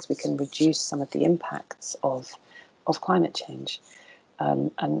greening things, we can reduce some of the impacts of climate change.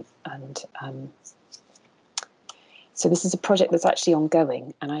 So this is a project that's actually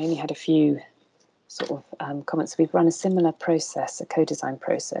ongoing, and I only had a few sort of comments. We've run a similar process, a co-design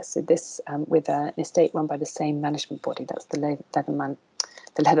process. So this with an estate run by the same management body. That's the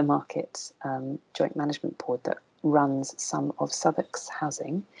Leather Market Joint Management Board that runs some of Southwark's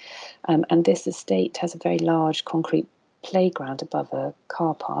housing. And this estate has a very large concrete playground above a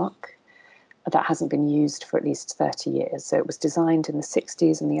car park that hasn't been used for at least 30 years. So it was designed in the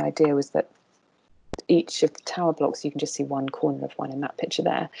 60s, and the idea was that each of the tower blocks, you can just see one corner of one in that picture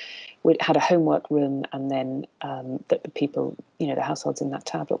there, had a homework room, and then that the people, you know, the households in that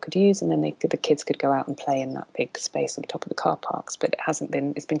tower block could use, and then the kids could go out and play in that big space on top of the car parks. But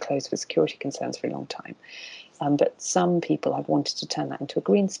it's been closed for security concerns for a long time. But some people have wanted to turn that into a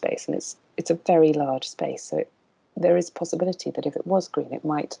green space, and it's a very large space. So there is possibility that if it was green, it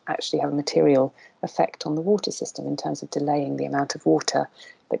might actually have a material effect on the water system in terms of delaying the amount of water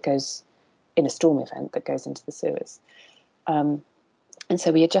that goes in a storm event that goes into the sewers. And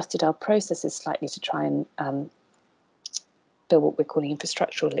so we adjusted our processes slightly to try and build what we're calling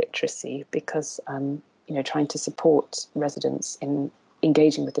infrastructural literacy, because you know, trying to support residents in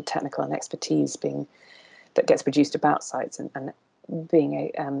engaging with the technical and expertise that gets produced about sites, and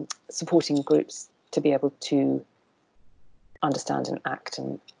being supporting groups to be able to understand and act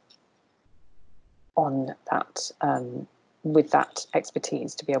on that, with that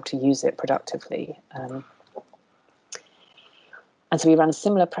expertise, to be able to use it productively. And so we ran a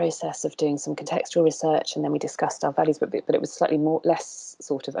similar process of doing some contextual research, and then we discussed our values, but it was slightly less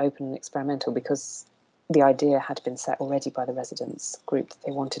sort of open and experimental, because the idea had been set already by the residents group that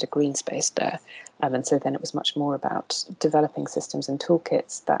they wanted a green space there. And so then it was much more about developing systems and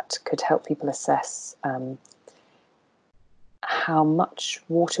toolkits that could help people assess how much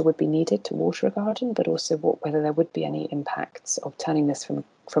water would be needed to water a garden, but also whether there would be any impacts of turning this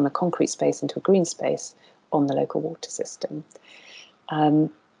from a concrete space into a green space on the local water system.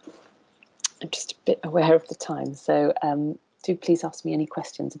 I'm just a bit aware of the time, so do please ask me any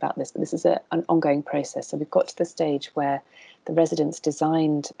questions about this. But this is an ongoing process. So we've got to the stage where the residents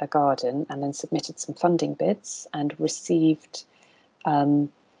designed a garden and then submitted some funding bids and received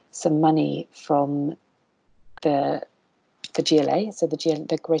some money from the GLA. So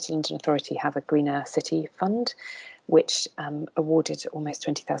the Greater London Authority have a Greener City Fund, which awarded almost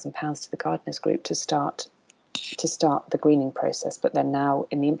 £20,000 to the Gardeners Group to start the greening process. But then now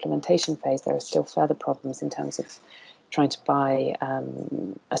in the implementation phase, there are still further problems in terms of trying to buy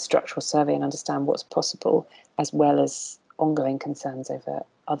a structural survey and understand what's possible, as well as ongoing concerns over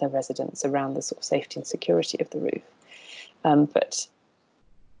other residents around the sort of safety and security of the roof. But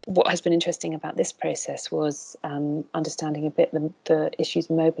what has been interesting about this process was understanding a bit the issues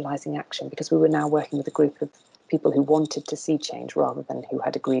mobilising action, because we were now working with a group of people who wanted to see change rather than who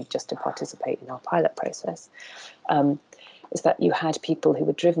had agreed just to participate in our pilot process. Is that you had people who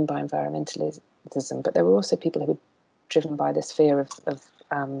were driven by environmentalism, but there were also people who were driven by this fear of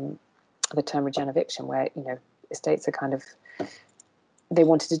the term regeneration, where estates are kind of, they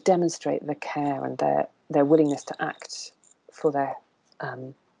wanted to demonstrate the care and their willingness to act for their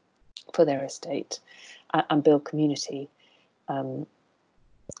estate and build community. That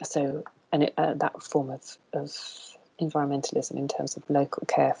form of environmentalism in terms of local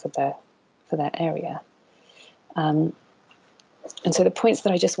care for their area. And so the points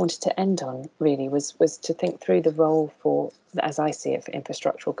that I just wanted to end on really was to think through the role for, as I see it, for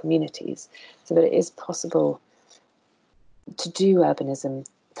infrastructural communities, so that it is possible to do urbanism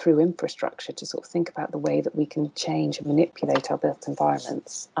through infrastructure, to sort of think about the way that we can change and manipulate our built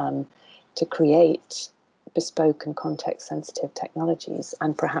environments, to create bespoke and context-sensitive technologies,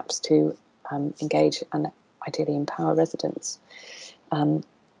 and perhaps to engage and ideally empower residents.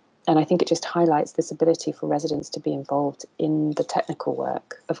 And I think it just highlights this ability for residents to be involved in the technical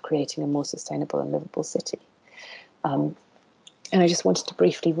work of creating a more sustainable and livable city. And I just wanted to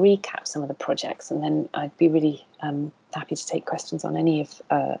briefly recap some of the projects, and then I'd be really happy to take questions on any of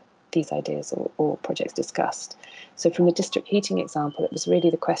these ideas or projects discussed. So from the district heating example, it was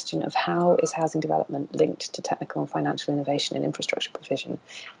really the question of how is housing development linked to technical and financial innovation in infrastructure provision,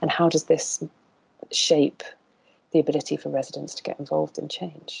 and how does this shape the ability for residents to get involved in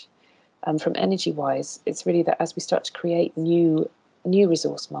change. From energy-wise, it's really that as we start to create new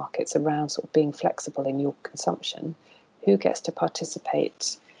resource markets around sort of being flexible in your consumption, who gets to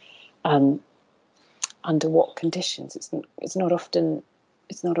participate, under what conditions? It's not often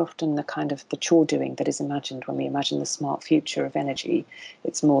the kind of the chore doing that is imagined when we imagine the smart future of energy.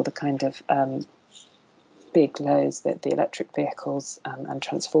 It's more the kind of big loads, the electric vehicles, and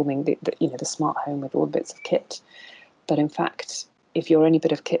transforming the smart home with all the bits of kit. But in fact, if your only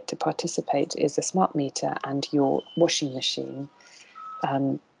bit of kit to participate is a smart meter and your washing machine,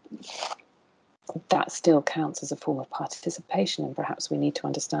 that still counts as a form of participation, and perhaps we need to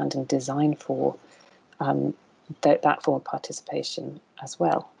understand and design for that form of participation as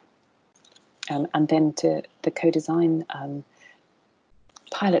well. And then to the co-design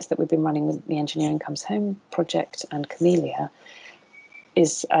pilots that we've been running with the Engineering Comes Home project and Camellia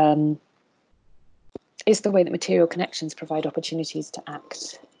is the way that material connections provide opportunities to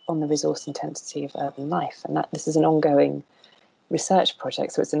act on the resource intensity of urban life. And that this is an ongoing research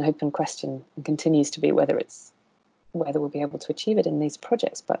project, so it's an open question and continues to be whether we'll be able to achieve it in these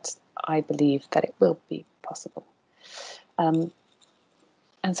projects, but I believe that it will be possible.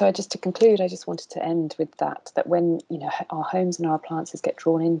 And so just to conclude, I just wanted to end with that when our homes and our appliances get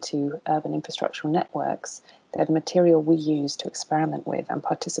drawn into urban infrastructural networks, they're the material we use to experiment with and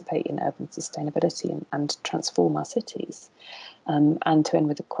participate in urban sustainability and transform our cities. And to end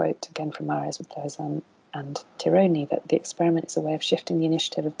with a quote again from Mares with Lozan and Tironi, that the experiment is a way of shifting the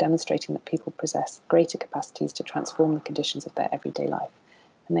initiative of demonstrating that people possess greater capacities to transform the conditions of their everyday life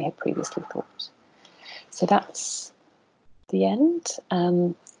than they had previously thought. So that's the end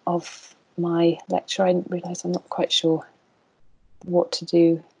of my lecture. I realise I'm not quite sure what to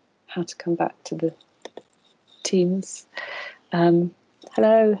do, how to come back to the Teams. Hello.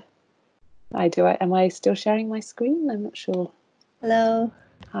 Am I still sharing my screen? I'm not sure. Hello.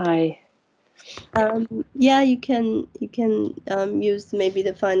 Hi. Yeah, you can use maybe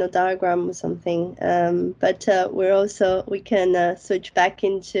the final diagram or something. But we can switch back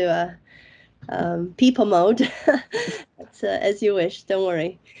into people mode. That's, as you wish. Don't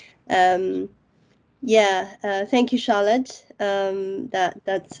worry. Thank you, Charlotte.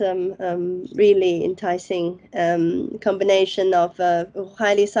 That's really enticing combination of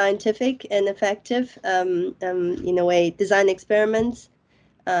highly scientific and effective, in a way, design experiments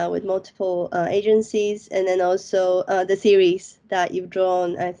with multiple agencies, and then also the theories that you've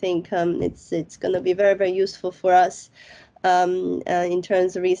drawn. I think it's going to be very, very useful for us in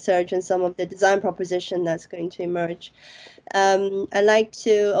terms of research and some of the design proposition that's going to emerge. I'd like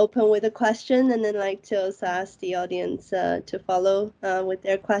to open with a question, and then like to also ask the audience to follow with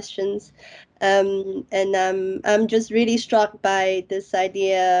their questions. And I'm just really struck by this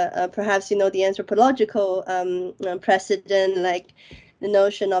idea, perhaps the anthropological precedent, like the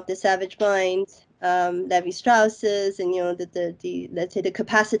notion of the savage mind, Levi-Strauss's, and the let's say the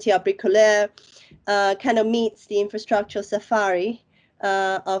capacity of bricolaire kind of meets the infrastructural safari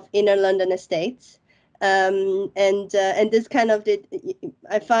of inner London estates. And this kind of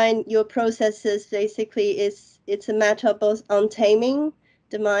I find your processes basically it's a matter of both untaming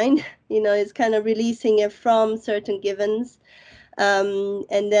the mind, it's kind of releasing it from certain givens, and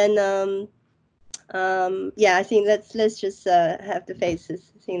then I think let's just have the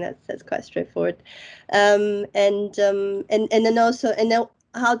faces. I think that's quite straightforward, and then also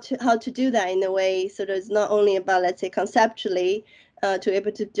how to do that in a way so that it's not only about, let's say, conceptually to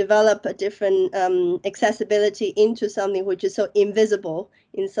able to develop a different accessibility into something which is so invisible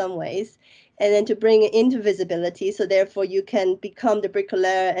in some ways, and then to bring it into visibility, so therefore you can become the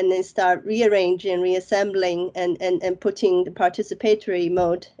bricklayer and then start rearranging, reassembling, and putting the participatory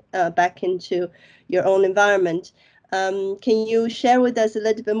mode back into your own environment. Can you share with us a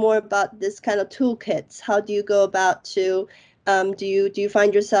little bit more about this kind of toolkits? How do you go about to do you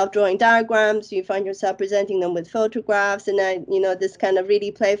find yourself drawing diagrams? Do you find yourself presenting them with photographs? And then, this kind of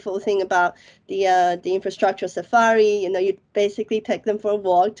really playful thing about the infrastructure safari, you basically take them for a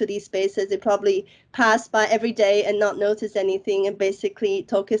walk to these spaces they probably pass by every day and not notice anything, and basically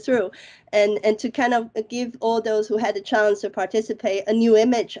talk it through. And to kind of give all those who had a chance to participate a new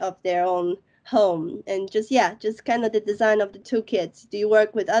image of their own home, and just kind of the design of the toolkits. Do you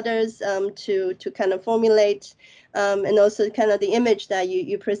work with others to kind of formulate and also kind of the image that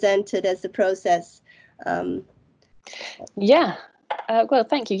you presented as the process? Yeah. Well,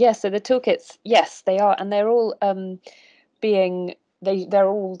 thank you. Yes, so the toolkits, yes, they are, and they're all they're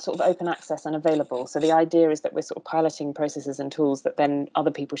all sort of open access and available. So the idea is that we're sort of piloting processes and tools that then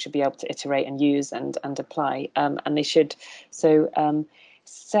other people should be able to iterate and use and apply, and they should. So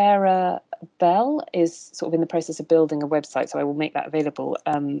Sarah Bell is sort of in the process of building a website, so I will make that available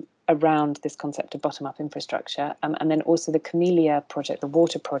around this concept of bottom-up infrastructure, and then also the Camellia project, the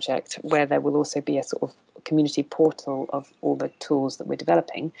water project, where there will also be a sort of community portal of all the tools that we're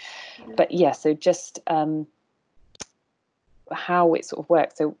developing. But yeah, so just how it sort of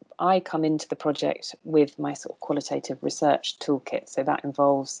works. So I come into the project with my sort of qualitative research toolkit. So that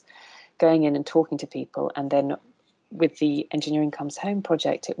involves going in and talking to people, and then with the Engineering Comes Home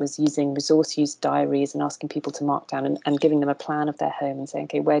project, it was using resource use diaries and asking people to mark down and giving them a plan of their home and saying,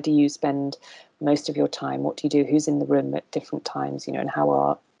 okay, where do you spend most of your time? What do you do? Who's in the room at different times? And how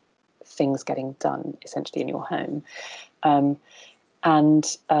are things getting done essentially in your home? And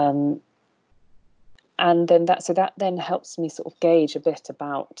then that then helps me sort of gauge a bit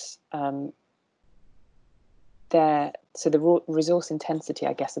about the resource intensity,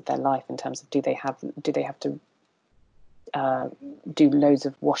 I guess, of their life in terms of do they have to do loads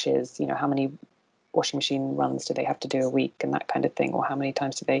of washes, how many washing machine runs do they have to do a week and that kind of thing, or how many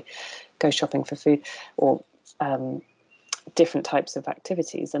times do they go shopping for food, or different types of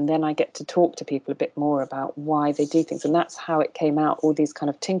activities. And then I get to talk to people a bit more about why they do things, and that's how it came out, all these kind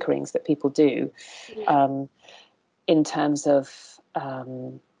of tinkerings that people do in terms of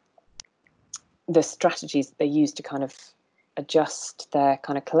the strategies that they use to kind of adjust their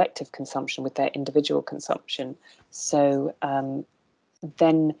kind of collective consumption with their individual consumption. So for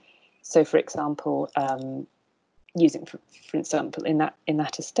example, using for example in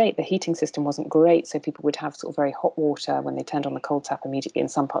that estate, the heating system wasn't great, so people would have sort of very hot water when they turned on the cold tap immediately in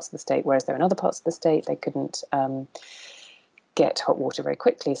some parts of the state, whereas there in other parts of the state they couldn't get hot water very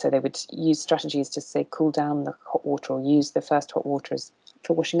quickly, so they would use strategies to say cool down the hot water or use the first hot water as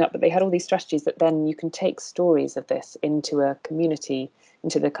for washing up. But they had all these strategies that then you can take stories of this into a community,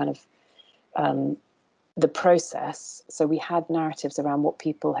 into the kind of the process. So we had narratives around what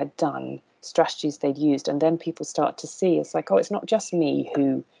people had done, strategies they'd used, and then people start to see it's like, oh, it's not just me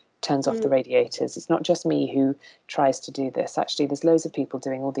who turns off the radiators, it's not just me who tries to do this. Actually, there's loads of people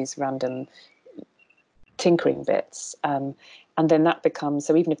doing all these random tinkering bits, and then that becomes,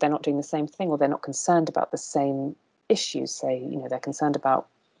 so even if they're not doing the same thing or they're not concerned about the same issues, say they're concerned about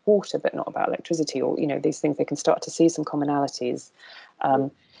water but not about electricity, or these things, they can start to see some commonalities,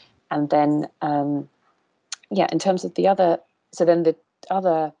 and then in terms of the other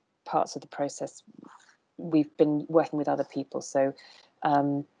parts of the process, we've been working with other people. So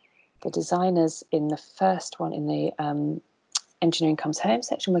the designers in the first one, in the Engineering Comes Home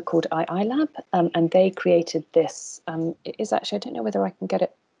section, were called II Lab, and they created this. It is actually, I don't know whether I can get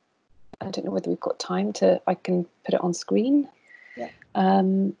it. I don't know whether we've got time I can put it on screen. Yeah.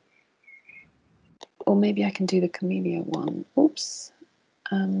 Or maybe I can do the Camellia one. Oops.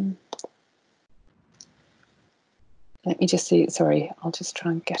 Let me just see. Sorry, I'll just try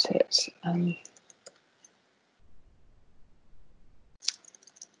and get it.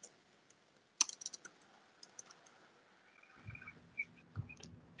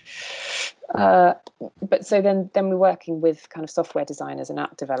 But so then we're working with kind of software designers and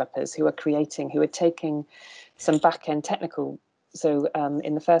app developers who are taking some back-end technical. So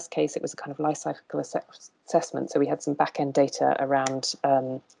in the first case, it was a kind of life cycle assessment. So we had some back-end data around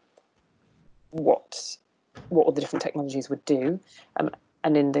what all the different technologies would do.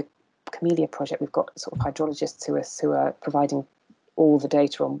 And in the Camellia project, we've got sort of hydrologists who are providing all the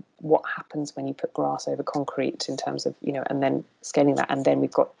data on what happens when you put grass over concrete in terms of, and then scaling that. And then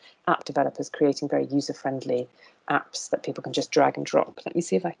we've got app developers creating very user-friendly apps that people can just drag and drop. Let me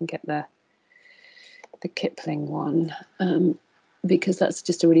see if I can get the Kipling one, because that's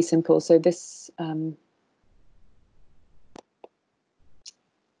just a really simple. So this,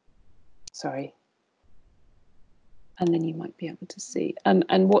 sorry. And then you might be able to see.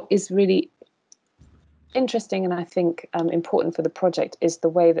 And what is really interesting and I think important for the project is the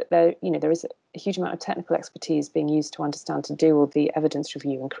way that there is a huge amount of technical expertise being used to do all the evidence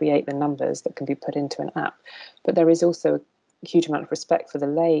review and create the numbers that can be put into an app. But there is also a huge amount of respect for the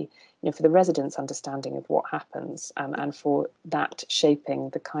lay, for the residents' understanding of what happens, and for that shaping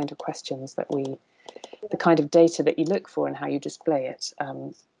the kind of questions that the kind of data that you look for and how you display it,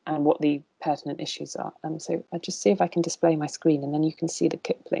 and what the pertinent issues are. So I'll just see if I can display my screen, and then you can see the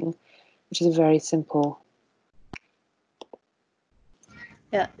Kipling, which is a very simple.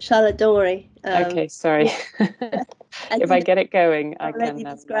 Yeah, Charlotte, don't worry. Okay, sorry. If I get it going, I can.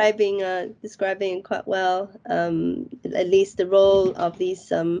 Describing it quite well. At least the role of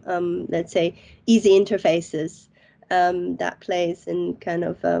these, let's say, easy interfaces that plays in kind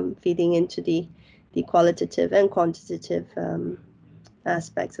of feeding into the qualitative and quantitative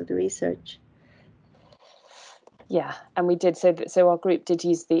aspects of the research. Yeah, and we did so our group did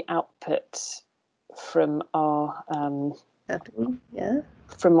use the output from our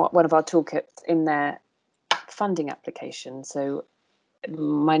from one of our toolkits in their funding application. So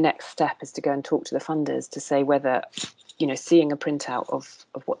my next step is to go and talk to the funders to say whether, seeing a printout of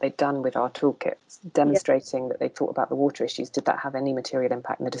what they'd done with our toolkits, demonstrating that they thought about the water issues, did that have any material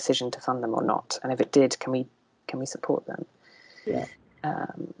impact in the decision to fund them or not? And if it did, can we support them? Yeah.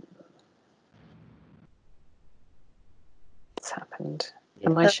 It's happened.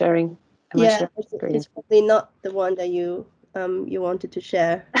 Am I sharing? I sharing screen? It's probably not the one that you wanted to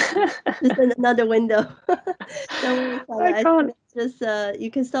share. Just in another window. Don't worry, Sarah. I can't. Just you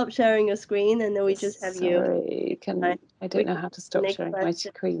can stop sharing your screen, and then we just have you. Sorry, I don't know how to stop sharing my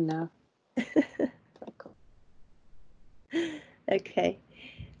screen now. Okay.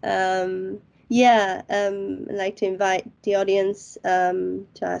 I'd like to invite the audience to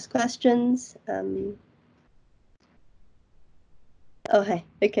ask questions. Oh, hi.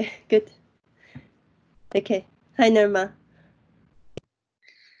 Okay, good. Okay. Hi, Nirma.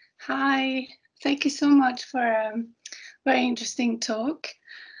 Hi. Thank you so much for a very interesting talk.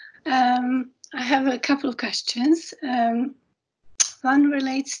 I have a couple of questions. One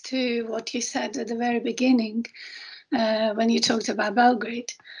relates to what you said at the very beginning when you talked about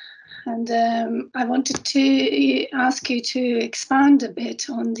Belgrade. And I wanted to ask you to expand a bit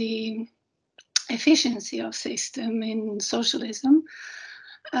on the efficiency of system in socialism,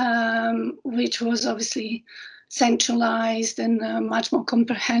 which was obviously centralized and much more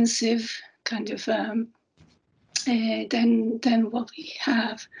comprehensive kind of than what we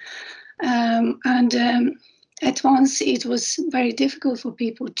have. At once it was very difficult for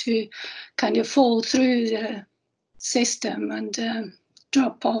people to kind of fall through the system and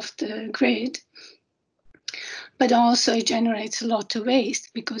drop off the grid. But also it generates a lot of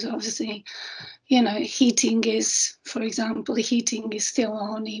waste because obviously, heating is, for example, heating is still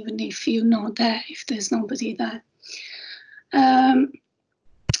on even if you're not there, if there's nobody there.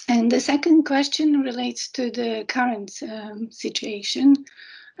 And the second question relates to the current situation.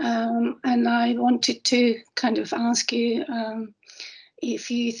 And I wanted to kind of ask you if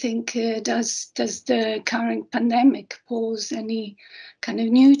you think does the current pandemic pose any kind of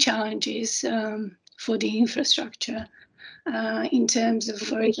new challenges for the infrastructure in terms of,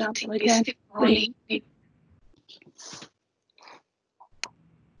 for example, again,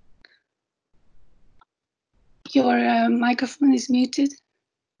 your microphone is muted.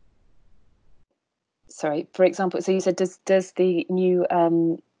 Sorry. For example, so you said does the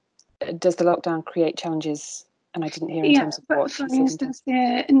lockdown create challenges? And I didn't hear in terms of what. For instance,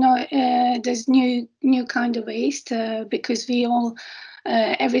 there's new kind of waste because we all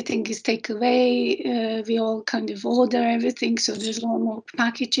everything is take away. We all kind of order everything, so there's no more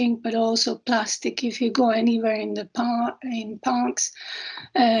packaging, but also plastic. If you go anywhere in parks,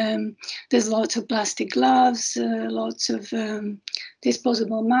 there's lots of plastic gloves, lots of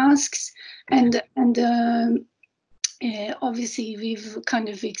disposable masks, and obviously we've kind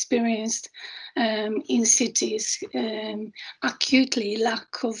of experienced in cities acutely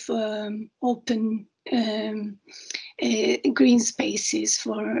lack of open green spaces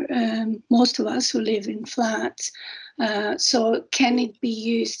for most of us who live in flats. So can it be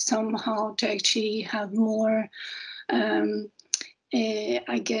used somehow to actually have more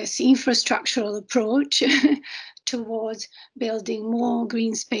I guess infrastructural approach towards building more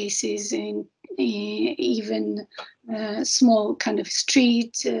green spaces in even small kind of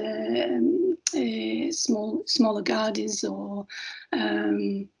streets, smaller gardens or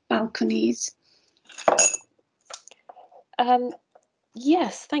balconies?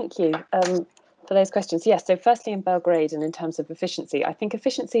 Yes, thank you for those questions. Yes, so firstly in Belgrade and in terms of efficiency, I think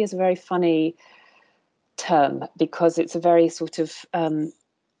efficiency is a very funny term because it's a very sort of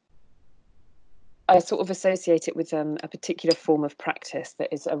I sort of associate it with a particular form of practice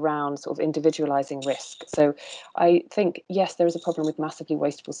that is around sort of individualizing risk. So I think, yes, there is a problem with massively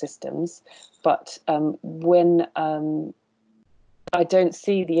wasteful systems, but when I don't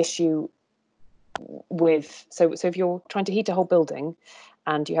see the issue with, so if you're trying to heat a whole building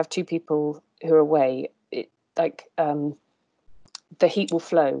and you have two people who are away, the heat will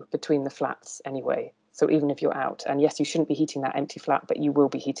flow between the flats anyway. So even if you're out, and yes, you shouldn't be heating that empty flat, but you will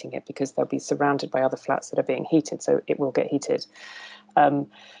be heating it because they'll be surrounded by other flats that are being heated, so it will get heated.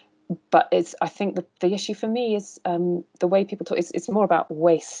 But I think the issue for me is the way people talk. It's more about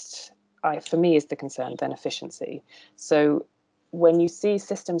waste. For me, is the concern than efficiency. So when you see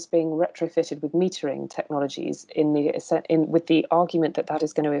systems being retrofitted with metering technologies with the argument that that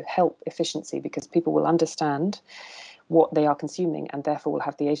is going to help efficiency because people will understand what they are consuming and therefore will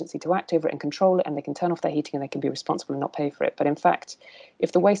have the agency to act over it and control it, and they can turn off their heating and they can be responsible and not pay for it. But in fact,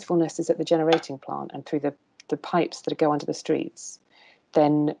 if the wastefulness is at the generating plant and through the pipes that go under the streets,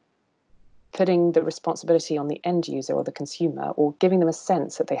 then putting the responsibility on the end user or the consumer, or giving them a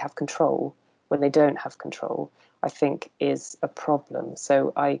sense that they have control when they don't have control, I think is a problem.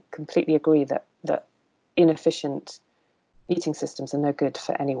 So I completely agree that inefficient heating systems are no good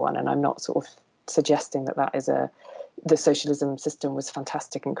for anyone, and I'm not sort of suggesting that is the socialism system was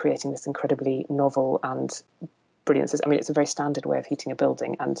fantastic in creating this incredibly novel and brilliant system. I mean, it's a very standard way of heating a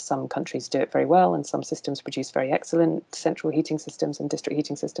building, and some countries do it very well, and some systems produce very excellent central heating systems and district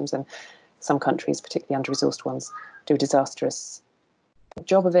heating systems, and some countries, particularly under-resourced ones, do a disastrous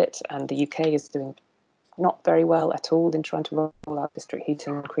job of it, and the UK is doing not very well at all in trying to roll out district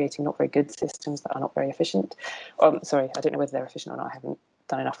heating and creating not very good systems that are not very efficient. Sorry, I don't know whether they're efficient or not. I haven't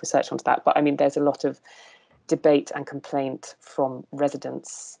done enough research onto that, but I mean, there's a lot of debate and complaint from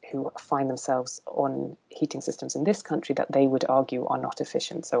residents who find themselves on heating systems in this country that they would argue are not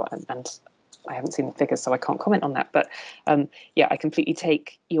efficient. So, and I haven't seen the figures, so I can't comment on that. But yeah, I completely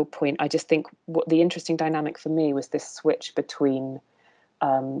take your point. I just think what the interesting dynamic for me was this switch between,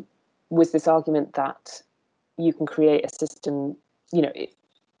 was this argument that you can create a system, you know,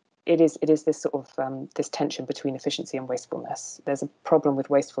 it is this sort of this tension between efficiency and wastefulness. There's a problem with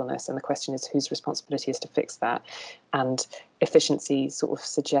wastefulness, and the question is whose responsibility is to fix that. And efficiency sort of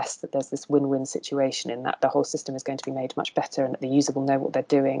suggests that there's this win-win situation in that the whole system is going to be made much better, and that the user will know what they're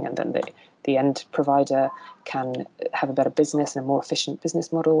doing, and then the end provider can have a better business and a more efficient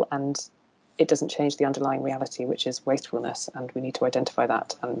business model. And it doesn't change the underlying reality, which is wastefulness, and we need to identify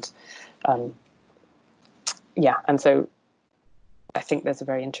that. And yeah, and so I think there's a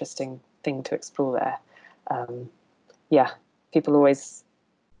very interesting thing to explore there. Yeah,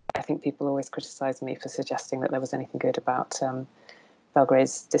 I think people always criticise me for suggesting that there was anything good about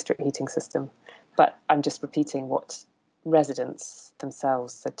Belgrade's district heating system. But I'm just repeating what residents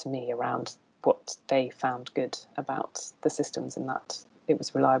themselves said to me around what they found good about the systems, in that it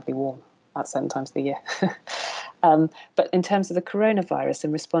was reliably warm at certain times of the year. But in terms of the coronavirus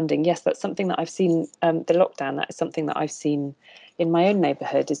and responding, yes, that's something that I've seen, the lockdown, that is something that I've seen in my own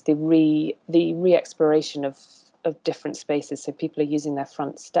neighbourhood, is the re-exploration of different spaces. So people are using their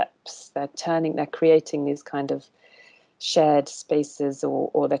front steps, they're creating these kind of shared spaces,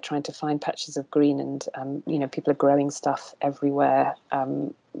 or they're trying to find patches of green, and people are growing stuff everywhere,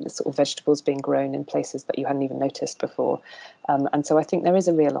 sort of vegetables being grown in places that you hadn't even noticed before. And so I think there is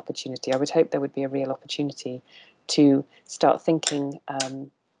a real opportunity. I would hope there would be a real opportunity to start thinking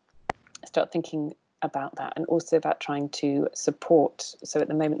about that, and also about trying to support. So at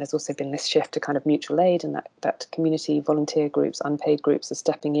the moment there's also been this shift to kind of mutual aid, and that community volunteer groups, unpaid groups, are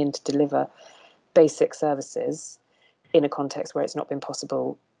stepping in to deliver basic services in a context where it's not been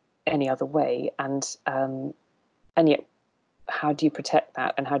possible any other way. And yet, how do you protect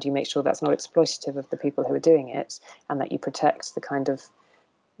that, and how do you make sure that's not exploitative of the people who are doing it, and that you protect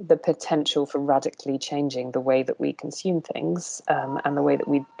the potential for radically changing the way that we consume things, and the way that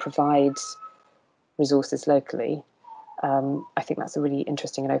we provide resources locally? I think that's a really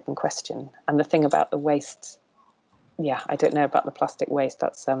interesting and open question. And the thing about the waste, yeah, I don't know about the plastic waste.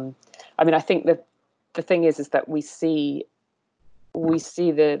 That's I think that the thing is that we see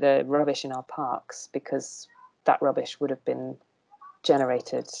the rubbish in our parks because that rubbish would have been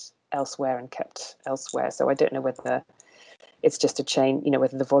generated elsewhere and kept elsewhere. So I don't know whether it's just a change,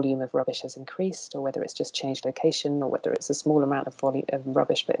 whether the volume of rubbish has increased, or whether it's just changed location, or whether it's a small amount of volume of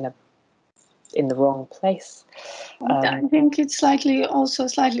rubbish but in the wrong place. I think it's slightly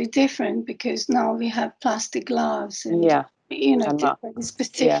different, because now we have plastic gloves and very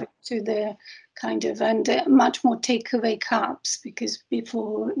specific to the kind of, and much more takeaway cups, because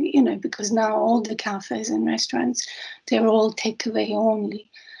before, because now all the cafes and restaurants, they're all takeaway only.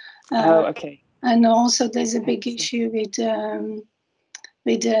 Okay. And also there's a big issue with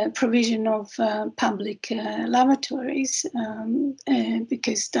the provision of public lavatories,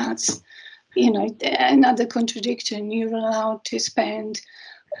 because that's another contradiction. You're allowed to spend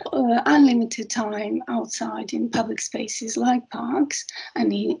unlimited time outside in public spaces like parks,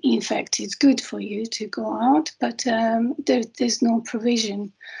 and in fact it's good for you to go out, but there's no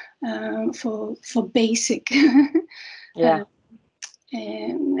provision for basic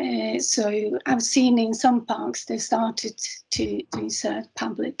so I've seen in some parks they started to insert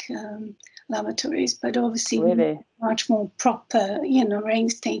public lavatories, but obviously much more proper,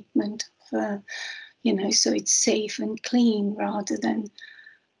 reinstatement for, so it's safe and clean rather than,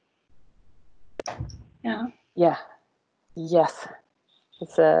 Yes.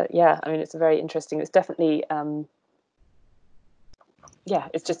 It's it's a very interesting. It's definitely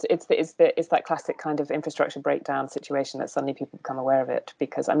it's that classic kind of infrastructure breakdown situation that suddenly people become aware of it,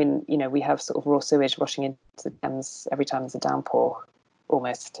 because we have sort of raw sewage rushing into the Thames every time there's a downpour,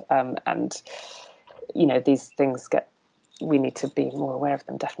 almost, and these things we need to be more aware of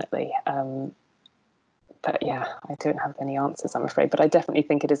them, definitely. But I don't have any answers, I'm afraid. But I definitely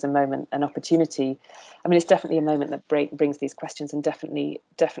think it is a moment, an opportunity. It's definitely a moment that brings these questions, and definitely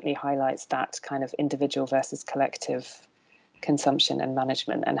highlights that kind of individual versus collective consumption and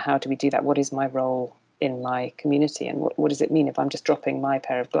management, and how do we do that? What is my role in my community, and what does it mean if I'm just dropping my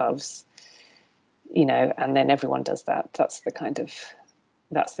pair of gloves, and then everyone does that? That's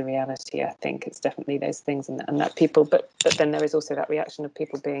the reality. I think it's definitely those things, and that people, but then there is also that reaction of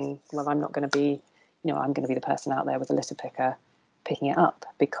people being, well, I'm not going to be, I'm going to be the person out there with a litter picker picking it up,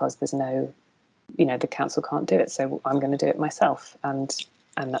 because there's no, the council can't do it, so I'm going to do it myself. And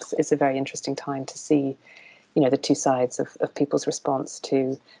it's a very interesting time to see the two sides of people's response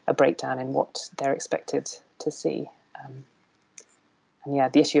to a breakdown in what they're expected to see. The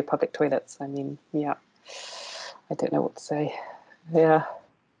issue of public toilets, I don't know what to say.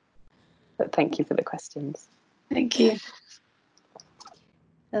 But thank you for the questions. Thank you.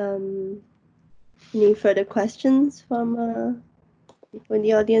 Any further questions from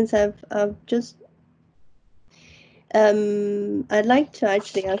the audience? I've just I'd like to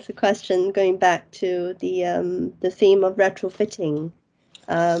actually ask a question going back to the theme of retrofitting,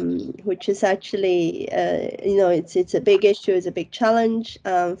 which is actually it's a big issue, it's a big challenge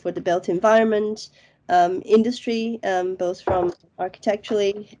for the built environment industry, both from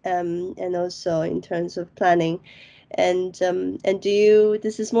architecturally and also in terms of planning. And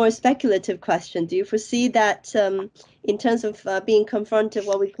this is more a speculative question, do you foresee that in terms of being confronted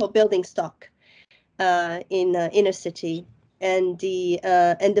what we call building stock in inner city, and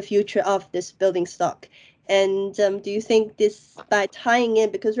the future of this building stock? And do you think this, by tying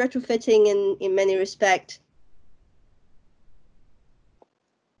in, because retrofitting in many respects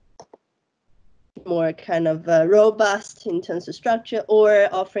more kind of robust in terms of structure, or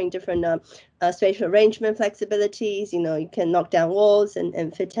offering different spatial arrangement flexibilities, you can knock down walls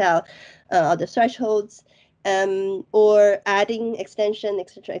and fit out other thresholds, or adding extension,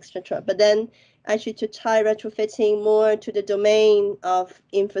 etc., etc. But then actually to tie retrofitting more to the domain of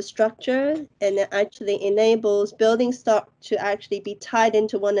infrastructure, and it actually enables building stock to actually be tied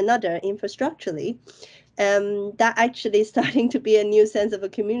into one another infrastructurally. That actually is starting to be a new sense of a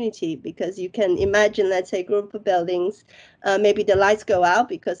community, because you can imagine, let's say, a group of buildings, maybe the lights go out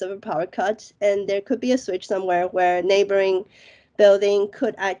because of a power cut, and there could be a switch somewhere where neighboring building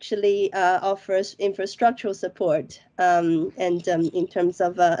could actually offer infrastructural support, and in terms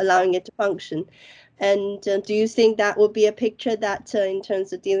of allowing it to function. And do you think that would be a picture that, in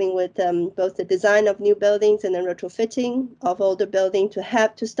terms of dealing with both the design of new buildings and then retrofitting of older buildings, to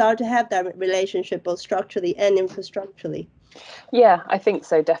start to have that relationship both structurally and infrastructurally? Yeah, I think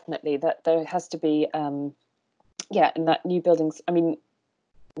so, definitely. That there has to be, in that new buildings.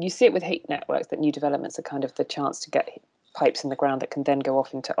 You see it with heat networks, that new developments are kind of the chance to get pipes in the ground that can then go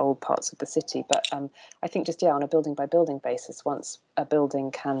off into old parts of the city. But I think just on a building by building basis, once a building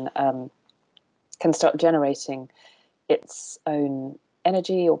can start generating its own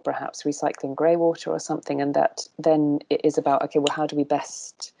energy, or perhaps recycling grey water or something, and that then it is about, okay, well, how do we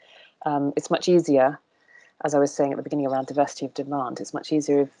best, it's much easier as I was saying at the beginning around diversity of demand, it's much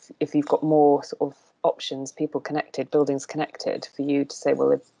easier if you've got more sort of options, people connected, buildings connected, for you to say,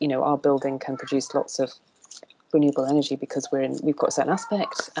 well, if, you know, our building can produce lots of renewable energy because we've got a certain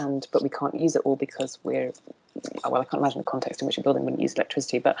aspect, but we can't use it all because well, I can't imagine a context in which a building wouldn't use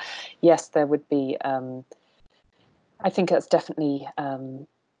electricity. But yes, there would be. I think that's definitely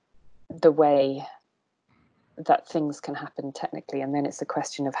the way that things can happen technically, and then it's a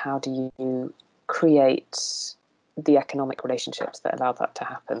question of how do you create the economic relationships that allow that to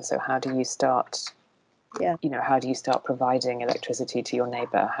happen. So how do you start? Yeah. You know, how do you start providing electricity to your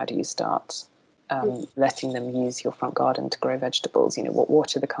neighbour? How do you start letting them use your front garden to grow vegetables? You know,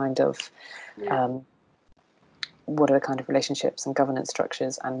 what are the kind of relationships and governance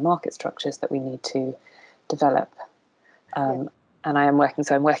structures and market structures that we need to develop? And I'm working.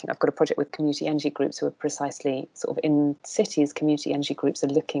 I've got a project with community energy groups who are precisely sort of in cities. Community energy groups are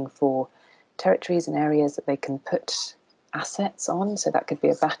looking for territories and areas that they can put assets on. So that could be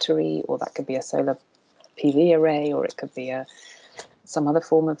a battery, or that could be a solar PV array, or it could be some other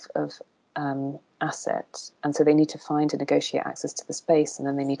form of asset. And so they need to find and negotiate access to the space, and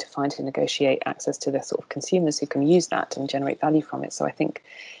then they need to find and negotiate access to the sort of consumers who can use that and generate value from it. So I think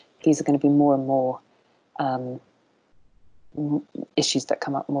these are going to be more and more issues that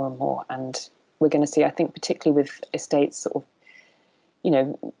come up more and more, and we're going to see, I think, particularly with estates, sort of, you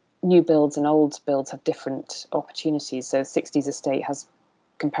know, new builds and old builds have different opportunities. So 60s estate has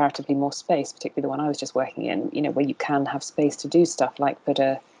comparatively more space, particularly the one I was just working in, you know, where you can have space to do stuff like put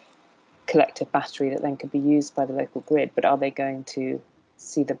a collective battery that then could be used by the local grid. But are they going to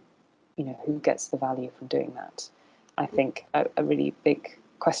see who gets the value from doing that? I think are really big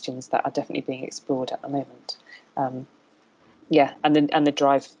questions that are definitely being explored at the moment. And the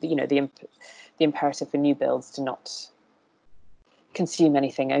drive, you know, the imperative for new builds to not consume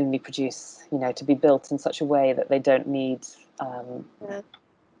anything, only produce, you know, to be built in such a way that they don't need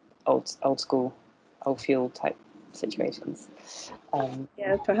old school, old fuel type situations.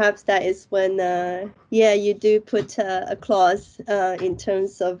 Perhaps that is when you do put a clause in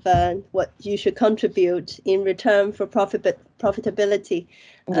terms of what you should contribute in return for profitability.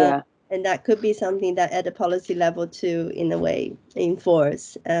 And that could be something that at the policy level to, in a way,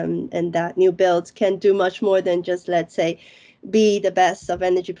 enforce, and that new builds can do much more than just, let's say, be the best of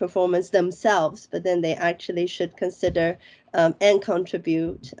energy performance themselves, but then they actually should consider and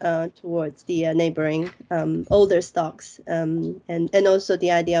contribute towards the neighboring older stocks, and also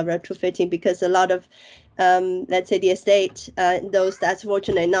the idea of retrofitting, because a lot of, let's say, the estate, those that's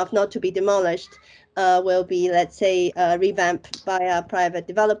fortunate enough not to be demolished, will be, let's say, revamped by private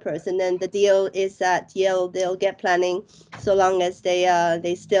developers, and then the deal is that they'll get planning so long as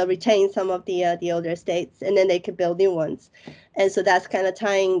they still retain some of the older estates, and then they could build new ones. And so that's kind of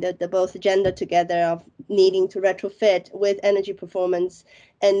tying the both agenda together of needing to retrofit with energy performance,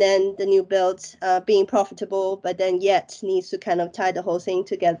 and then the new builds being profitable, but then yet needs to kind of tie the whole thing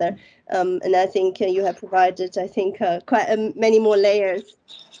together. And I think you have provided, I think, quite many more layers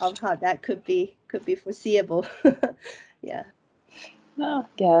of how that could be foreseeable. Yeah. Oh,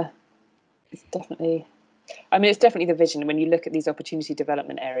 yeah. It's definitely. I mean, it's definitely the vision. When you look at these opportunity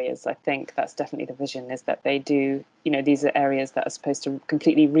development areas, I think that's definitely the vision, is that they do, you know, these are areas that are supposed to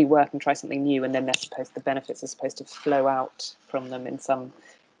completely rework and try something new, and then the benefits are supposed to flow out from them in some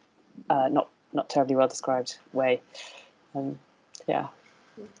not terribly well described way. Yeah.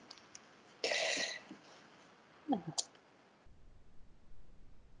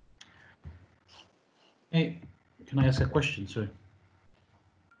 Hey, can I ask a question, sir?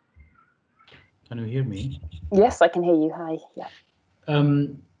 Can you hear me? Yes, I can hear you. Hi. Yeah.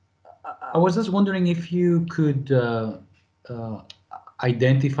 I was just wondering if you could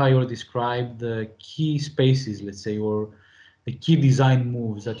identify or describe the key spaces, let's say, or the key design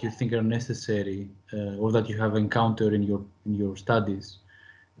moves that you think are necessary, or that you have encountered in your studies,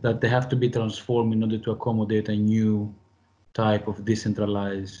 that they have to be transformed in order to accommodate a new type of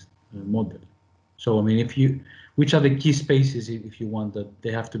decentralized model. So, I mean, which are the key spaces, if you want, that they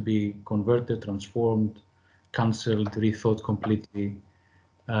have to be converted, transformed, cancelled, rethought completely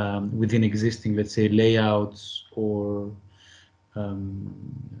within existing, let's say, layouts or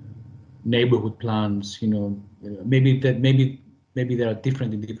neighborhood plans? You know, maybe they are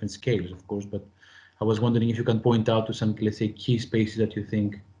different in different scales, of course. But I was wondering if you can point out to some, let's say, key spaces that you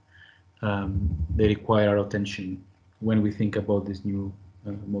think they require our attention when we think about these new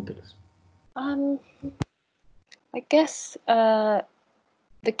models. I guess the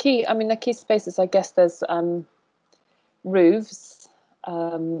key spaces, I guess there's roofs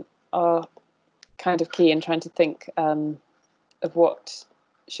are kind of key in trying to think of what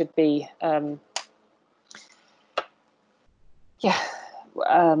should be Yeah.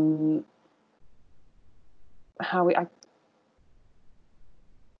 I'm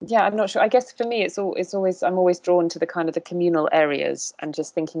not sure. I guess for me, it's always I'm always drawn to the kind of the communal areas and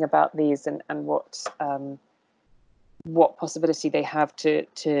just thinking about these and what possibility they have to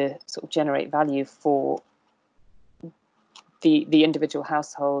sort of generate value for the individual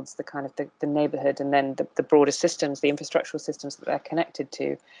households, the kind of the neighbourhood, and then the broader systems, the infrastructural systems that they're connected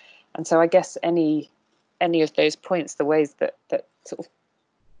to. And so I guess any of those points, the ways that sort of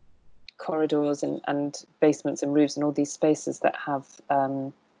corridors and basements and roofs and all these spaces that have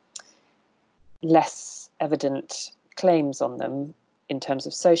less evident claims on them in terms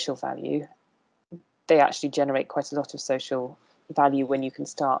of social value, they actually generate quite a lot of social value when you can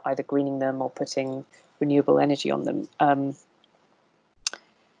start either greening them or putting renewable energy on them.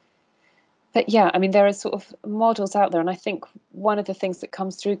 But yeah, I mean, there are sort of models out there, and I think one of the things that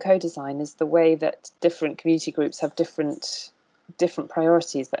comes through co-design is the way that different community groups have different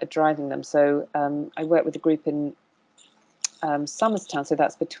priorities that are driving them. So I work with a group in Somerstown, so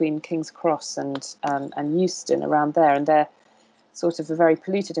that's between King's Cross and Euston, around there, and they're sort of a very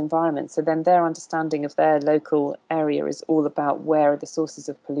polluted environment. So then their understanding of their local area is all about where are the sources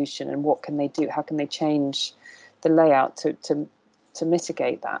of pollution and what can they do, how can they change the layout to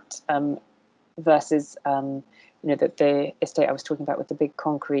mitigate that. Versus the estate I was talking about with the big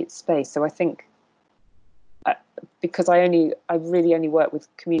concrete space. So I think because I really only work with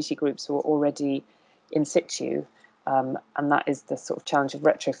community groups who are already in situ, and that is the sort of challenge of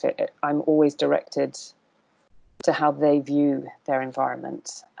retrofit. I'm always directed to how they view their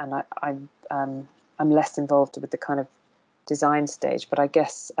environment, and I'm less involved with the kind of design stage. But I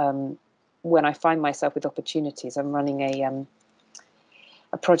guess when I find myself with opportunities, I'm running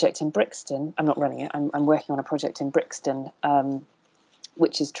a project in Brixton. I'm not running it. I'm working on a project in Brixton,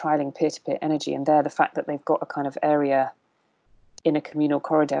 which is trialing peer-to-peer energy. And there, the fact that they've got a kind of area in a communal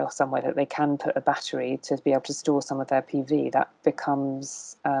corridor somewhere that they can put a battery to be able to store some of their PV, that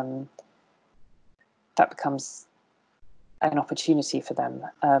becomes an opportunity for them.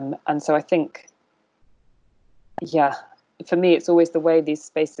 And so I think, yeah, for me, it's always the way these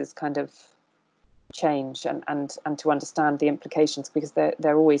spaces kind of change and to understand the implications, because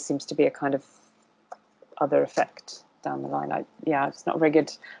there always seems to be a kind of other effect down the line. It's not a very good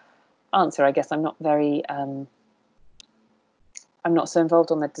answer. I guess I'm not very I'm not so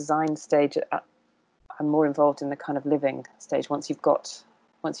involved on the design stage. I'm more involved in the kind of living stage. Once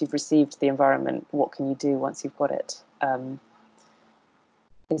you've received the environment, what can you do once you've got it,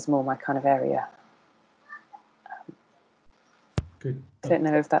 is more my kind of area. Good. I don't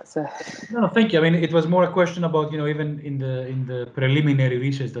know if that's a... No, thank you. I mean, it was more a question about, even in the preliminary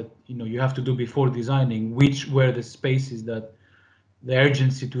research that, you have to do before designing, which were the spaces that the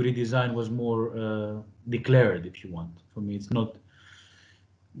urgency to redesign was more declared, if you want. For me, it's not,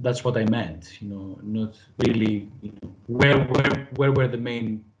 that's what I meant, not really, where were the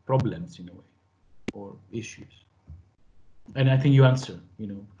main problems in a way, or issues. And I think you answer,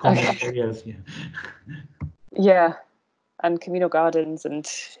 common areas, yeah. Yeah. And communal gardens and,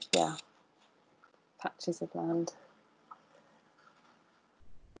 patches of land.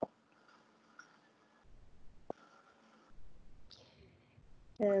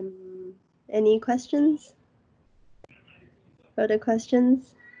 Any questions? Further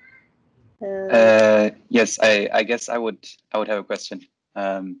questions? Yes, I guess I would have a question.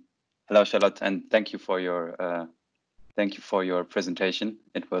 Hello, Charlotte, and thank you for your presentation.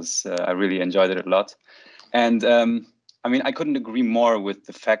 It was I really enjoyed it a lot, and I mean, I couldn't agree more with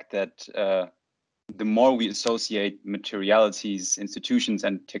the fact that the more we associate materialities, institutions,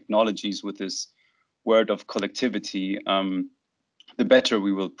 and technologies with this word of collectivity, the better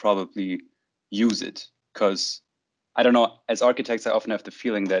we will probably use it. Because I don't know, as architects, I often have the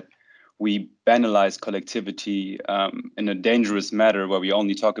feeling that we banalize collectivity in a dangerous manner, where we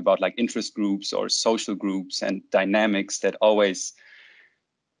only talk about like interest groups or social groups and dynamics that always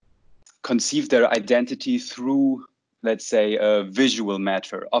conceive their identity through, let's say, a visual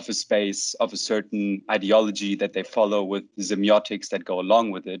matter of a space, of a certain ideology that they follow with the semiotics that go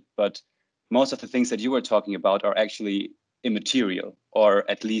along with it. But most of the things that you were talking about are actually immaterial, or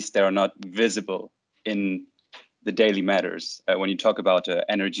at least they are not visible in the daily matters. When you talk about an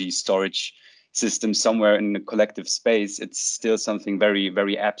energy storage system somewhere in a collective space, it's still something very,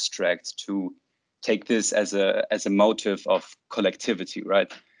 very abstract to take this as a motive of collectivity,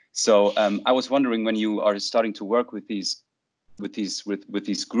 right? So I was wondering, when you are starting to work with these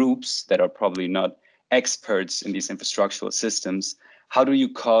groups that are probably not experts in these infrastructural systems, how do you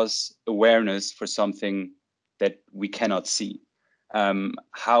cause awareness for something that we cannot see?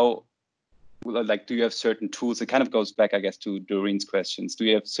 How like, do you have certain tools? It kind of goes back, I guess, to Doreen's questions. Do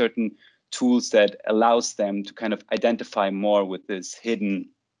you have certain tools that allows them to kind of identify more with this hidden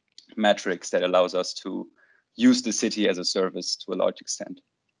metrics that allows us to use the city as a service to a large extent?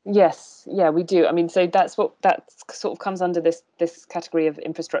 Yes, yeah, we do. I mean, so that sort of comes under this category of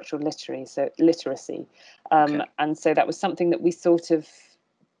infrastructural literacy, Okay. and so that was something that we sort of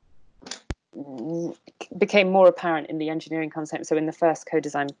became more apparent in the engineering concept. So in the first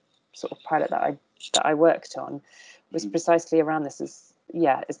co-design sort of pilot that I worked on was precisely around this. Is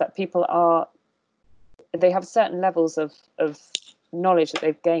that people they have certain levels of knowledge that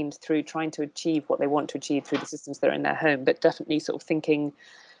they've gained through trying to achieve what they want to achieve through the systems that are in their home, but definitely sort of thinking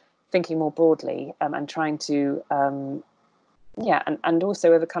more broadly, and trying to and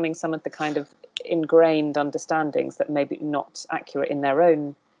also overcoming some of the kind of ingrained understandings that may be not accurate in their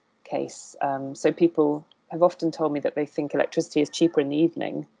own case. So people have often told me that they think electricity is cheaper in the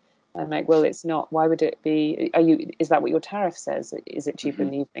evening. I'm like, well, it's not. Why would it be? Is that what your tariff says? Is it cheaper in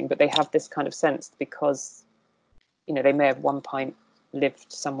the evening? But they have this kind of sense because, they may have one point lived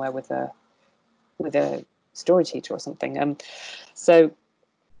somewhere with a storage heater or something. So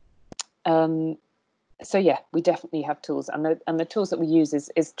yeah, we definitely have tools, and the tools that we use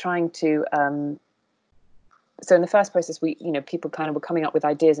is trying to. So in the first process, people kind of were coming up with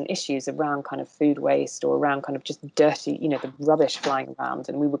ideas and issues around kind of food waste or around kind of just dirty, the rubbish flying around,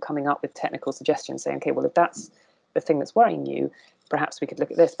 and we were coming up with technical suggestions, saying, okay, well, if that's the thing that's worrying you, perhaps we could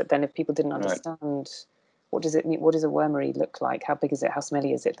look at this. But then if people didn't understand what does it mean, what does a wormery look like, how big is it, how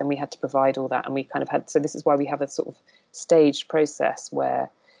smelly is it, then we had to provide all that, and we kind of had. So this is why we have a sort of staged process where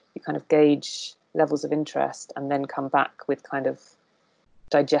you kind of gauge levels of interest and then come back with kind of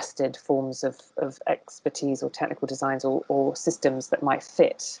digested forms of expertise or technical designs or systems that might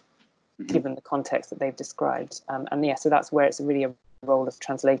fit given the context that they've described. So that's where it's really a role of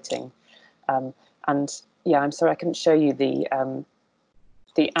translating. I'm sorry I couldn't show you the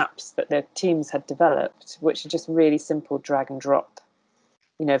apps that the teams had developed, which are just really simple drag and drop.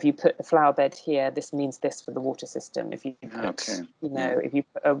 If you put the flower bed here, this means this for the water system. If you put, if you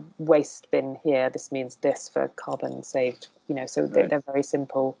put a waste bin here, this means this for carbon saved. So they're very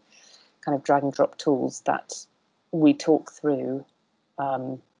simple, kind of drag and drop tools that we talk through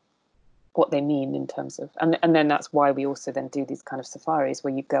what they mean in terms of, and then that's why we also then do these kind of safaris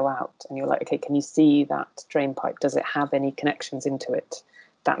where you go out and you're like, okay, can you see that drain pipe? Does it have any connections into it?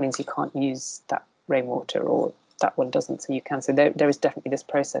 That means you can't use that rainwater, or that one doesn't, so you can. So there is definitely this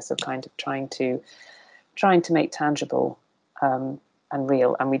process of kind of trying to make tangible and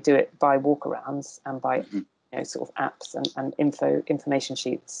real, and we do it by walkarounds and by sort of apps and information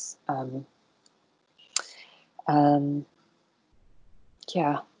sheets. And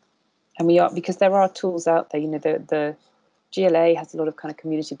we are, because there are tools out there. The GLA has a lot of kind of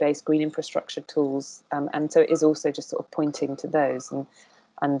community-based green infrastructure tools, and so it is also just sort of pointing to those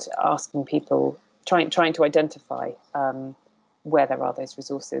and asking people, trying to identify where there are those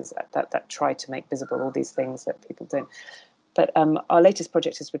resources that try to make visible all these things that people don't. But our latest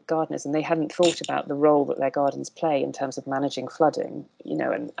project is with gardeners, and they hadn't thought about the role that their gardens play in terms of managing flooding,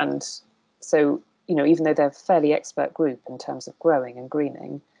 and so, even though they're a fairly expert group in terms of growing and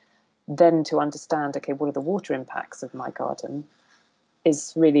greening, then to understand, okay, what are the water impacts of my garden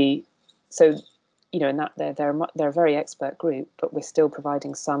is really, so, in that they're a very expert group, but we're still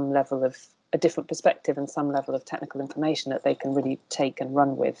providing some level of a different perspective and some level of technical information that they can really take and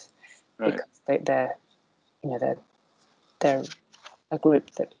run with, because they're a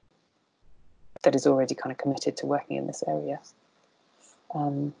group that is already kind of committed to working in this area.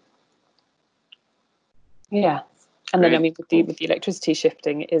 And then, I mean, with the electricity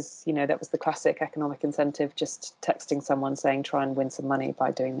shifting is, that was the classic economic incentive, just texting someone saying, try and win some money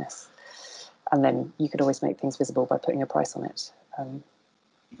by doing this. And then you could always make things visible by putting a price on it.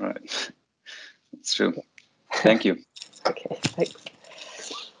 Right. It's true. Thank you. Okay, thanks.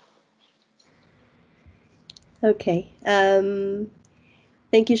 Okay.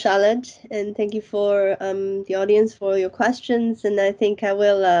 Thank you, Charlotte, and thank you for the audience for your questions. And I think I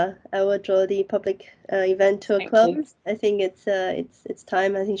will draw the public event to a close. I think it's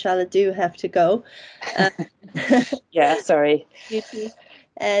time. I think Charlotte do have to go. Yeah, sorry. You too.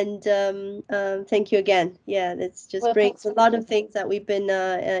 And thank you again. Yeah, it's just brings a lot of things that we've been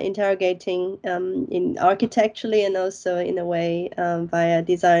interrogating in architecturally and also in a way via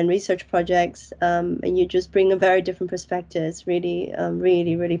design research projects. And you just bring a very different perspective. It's really,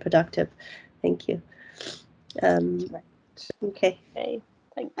 really productive. Thank you. Okay. Hey,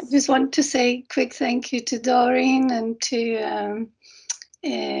 thanks. I just want to say a quick thank you to Doreen and to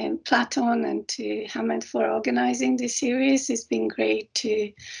Platon and to Hamed for organizing this series. It's been great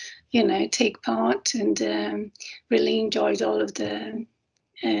to take part, and really enjoyed all of the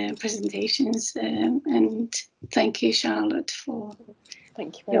presentations. And thank you, Charlotte, for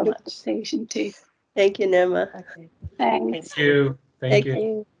Thank you very much. presentation too. Thank you, Nirma. Okay. Thanks. Thank you. Thank you.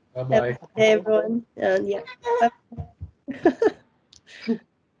 you. Bye-bye. Hey, everyone. Yeah. Bye.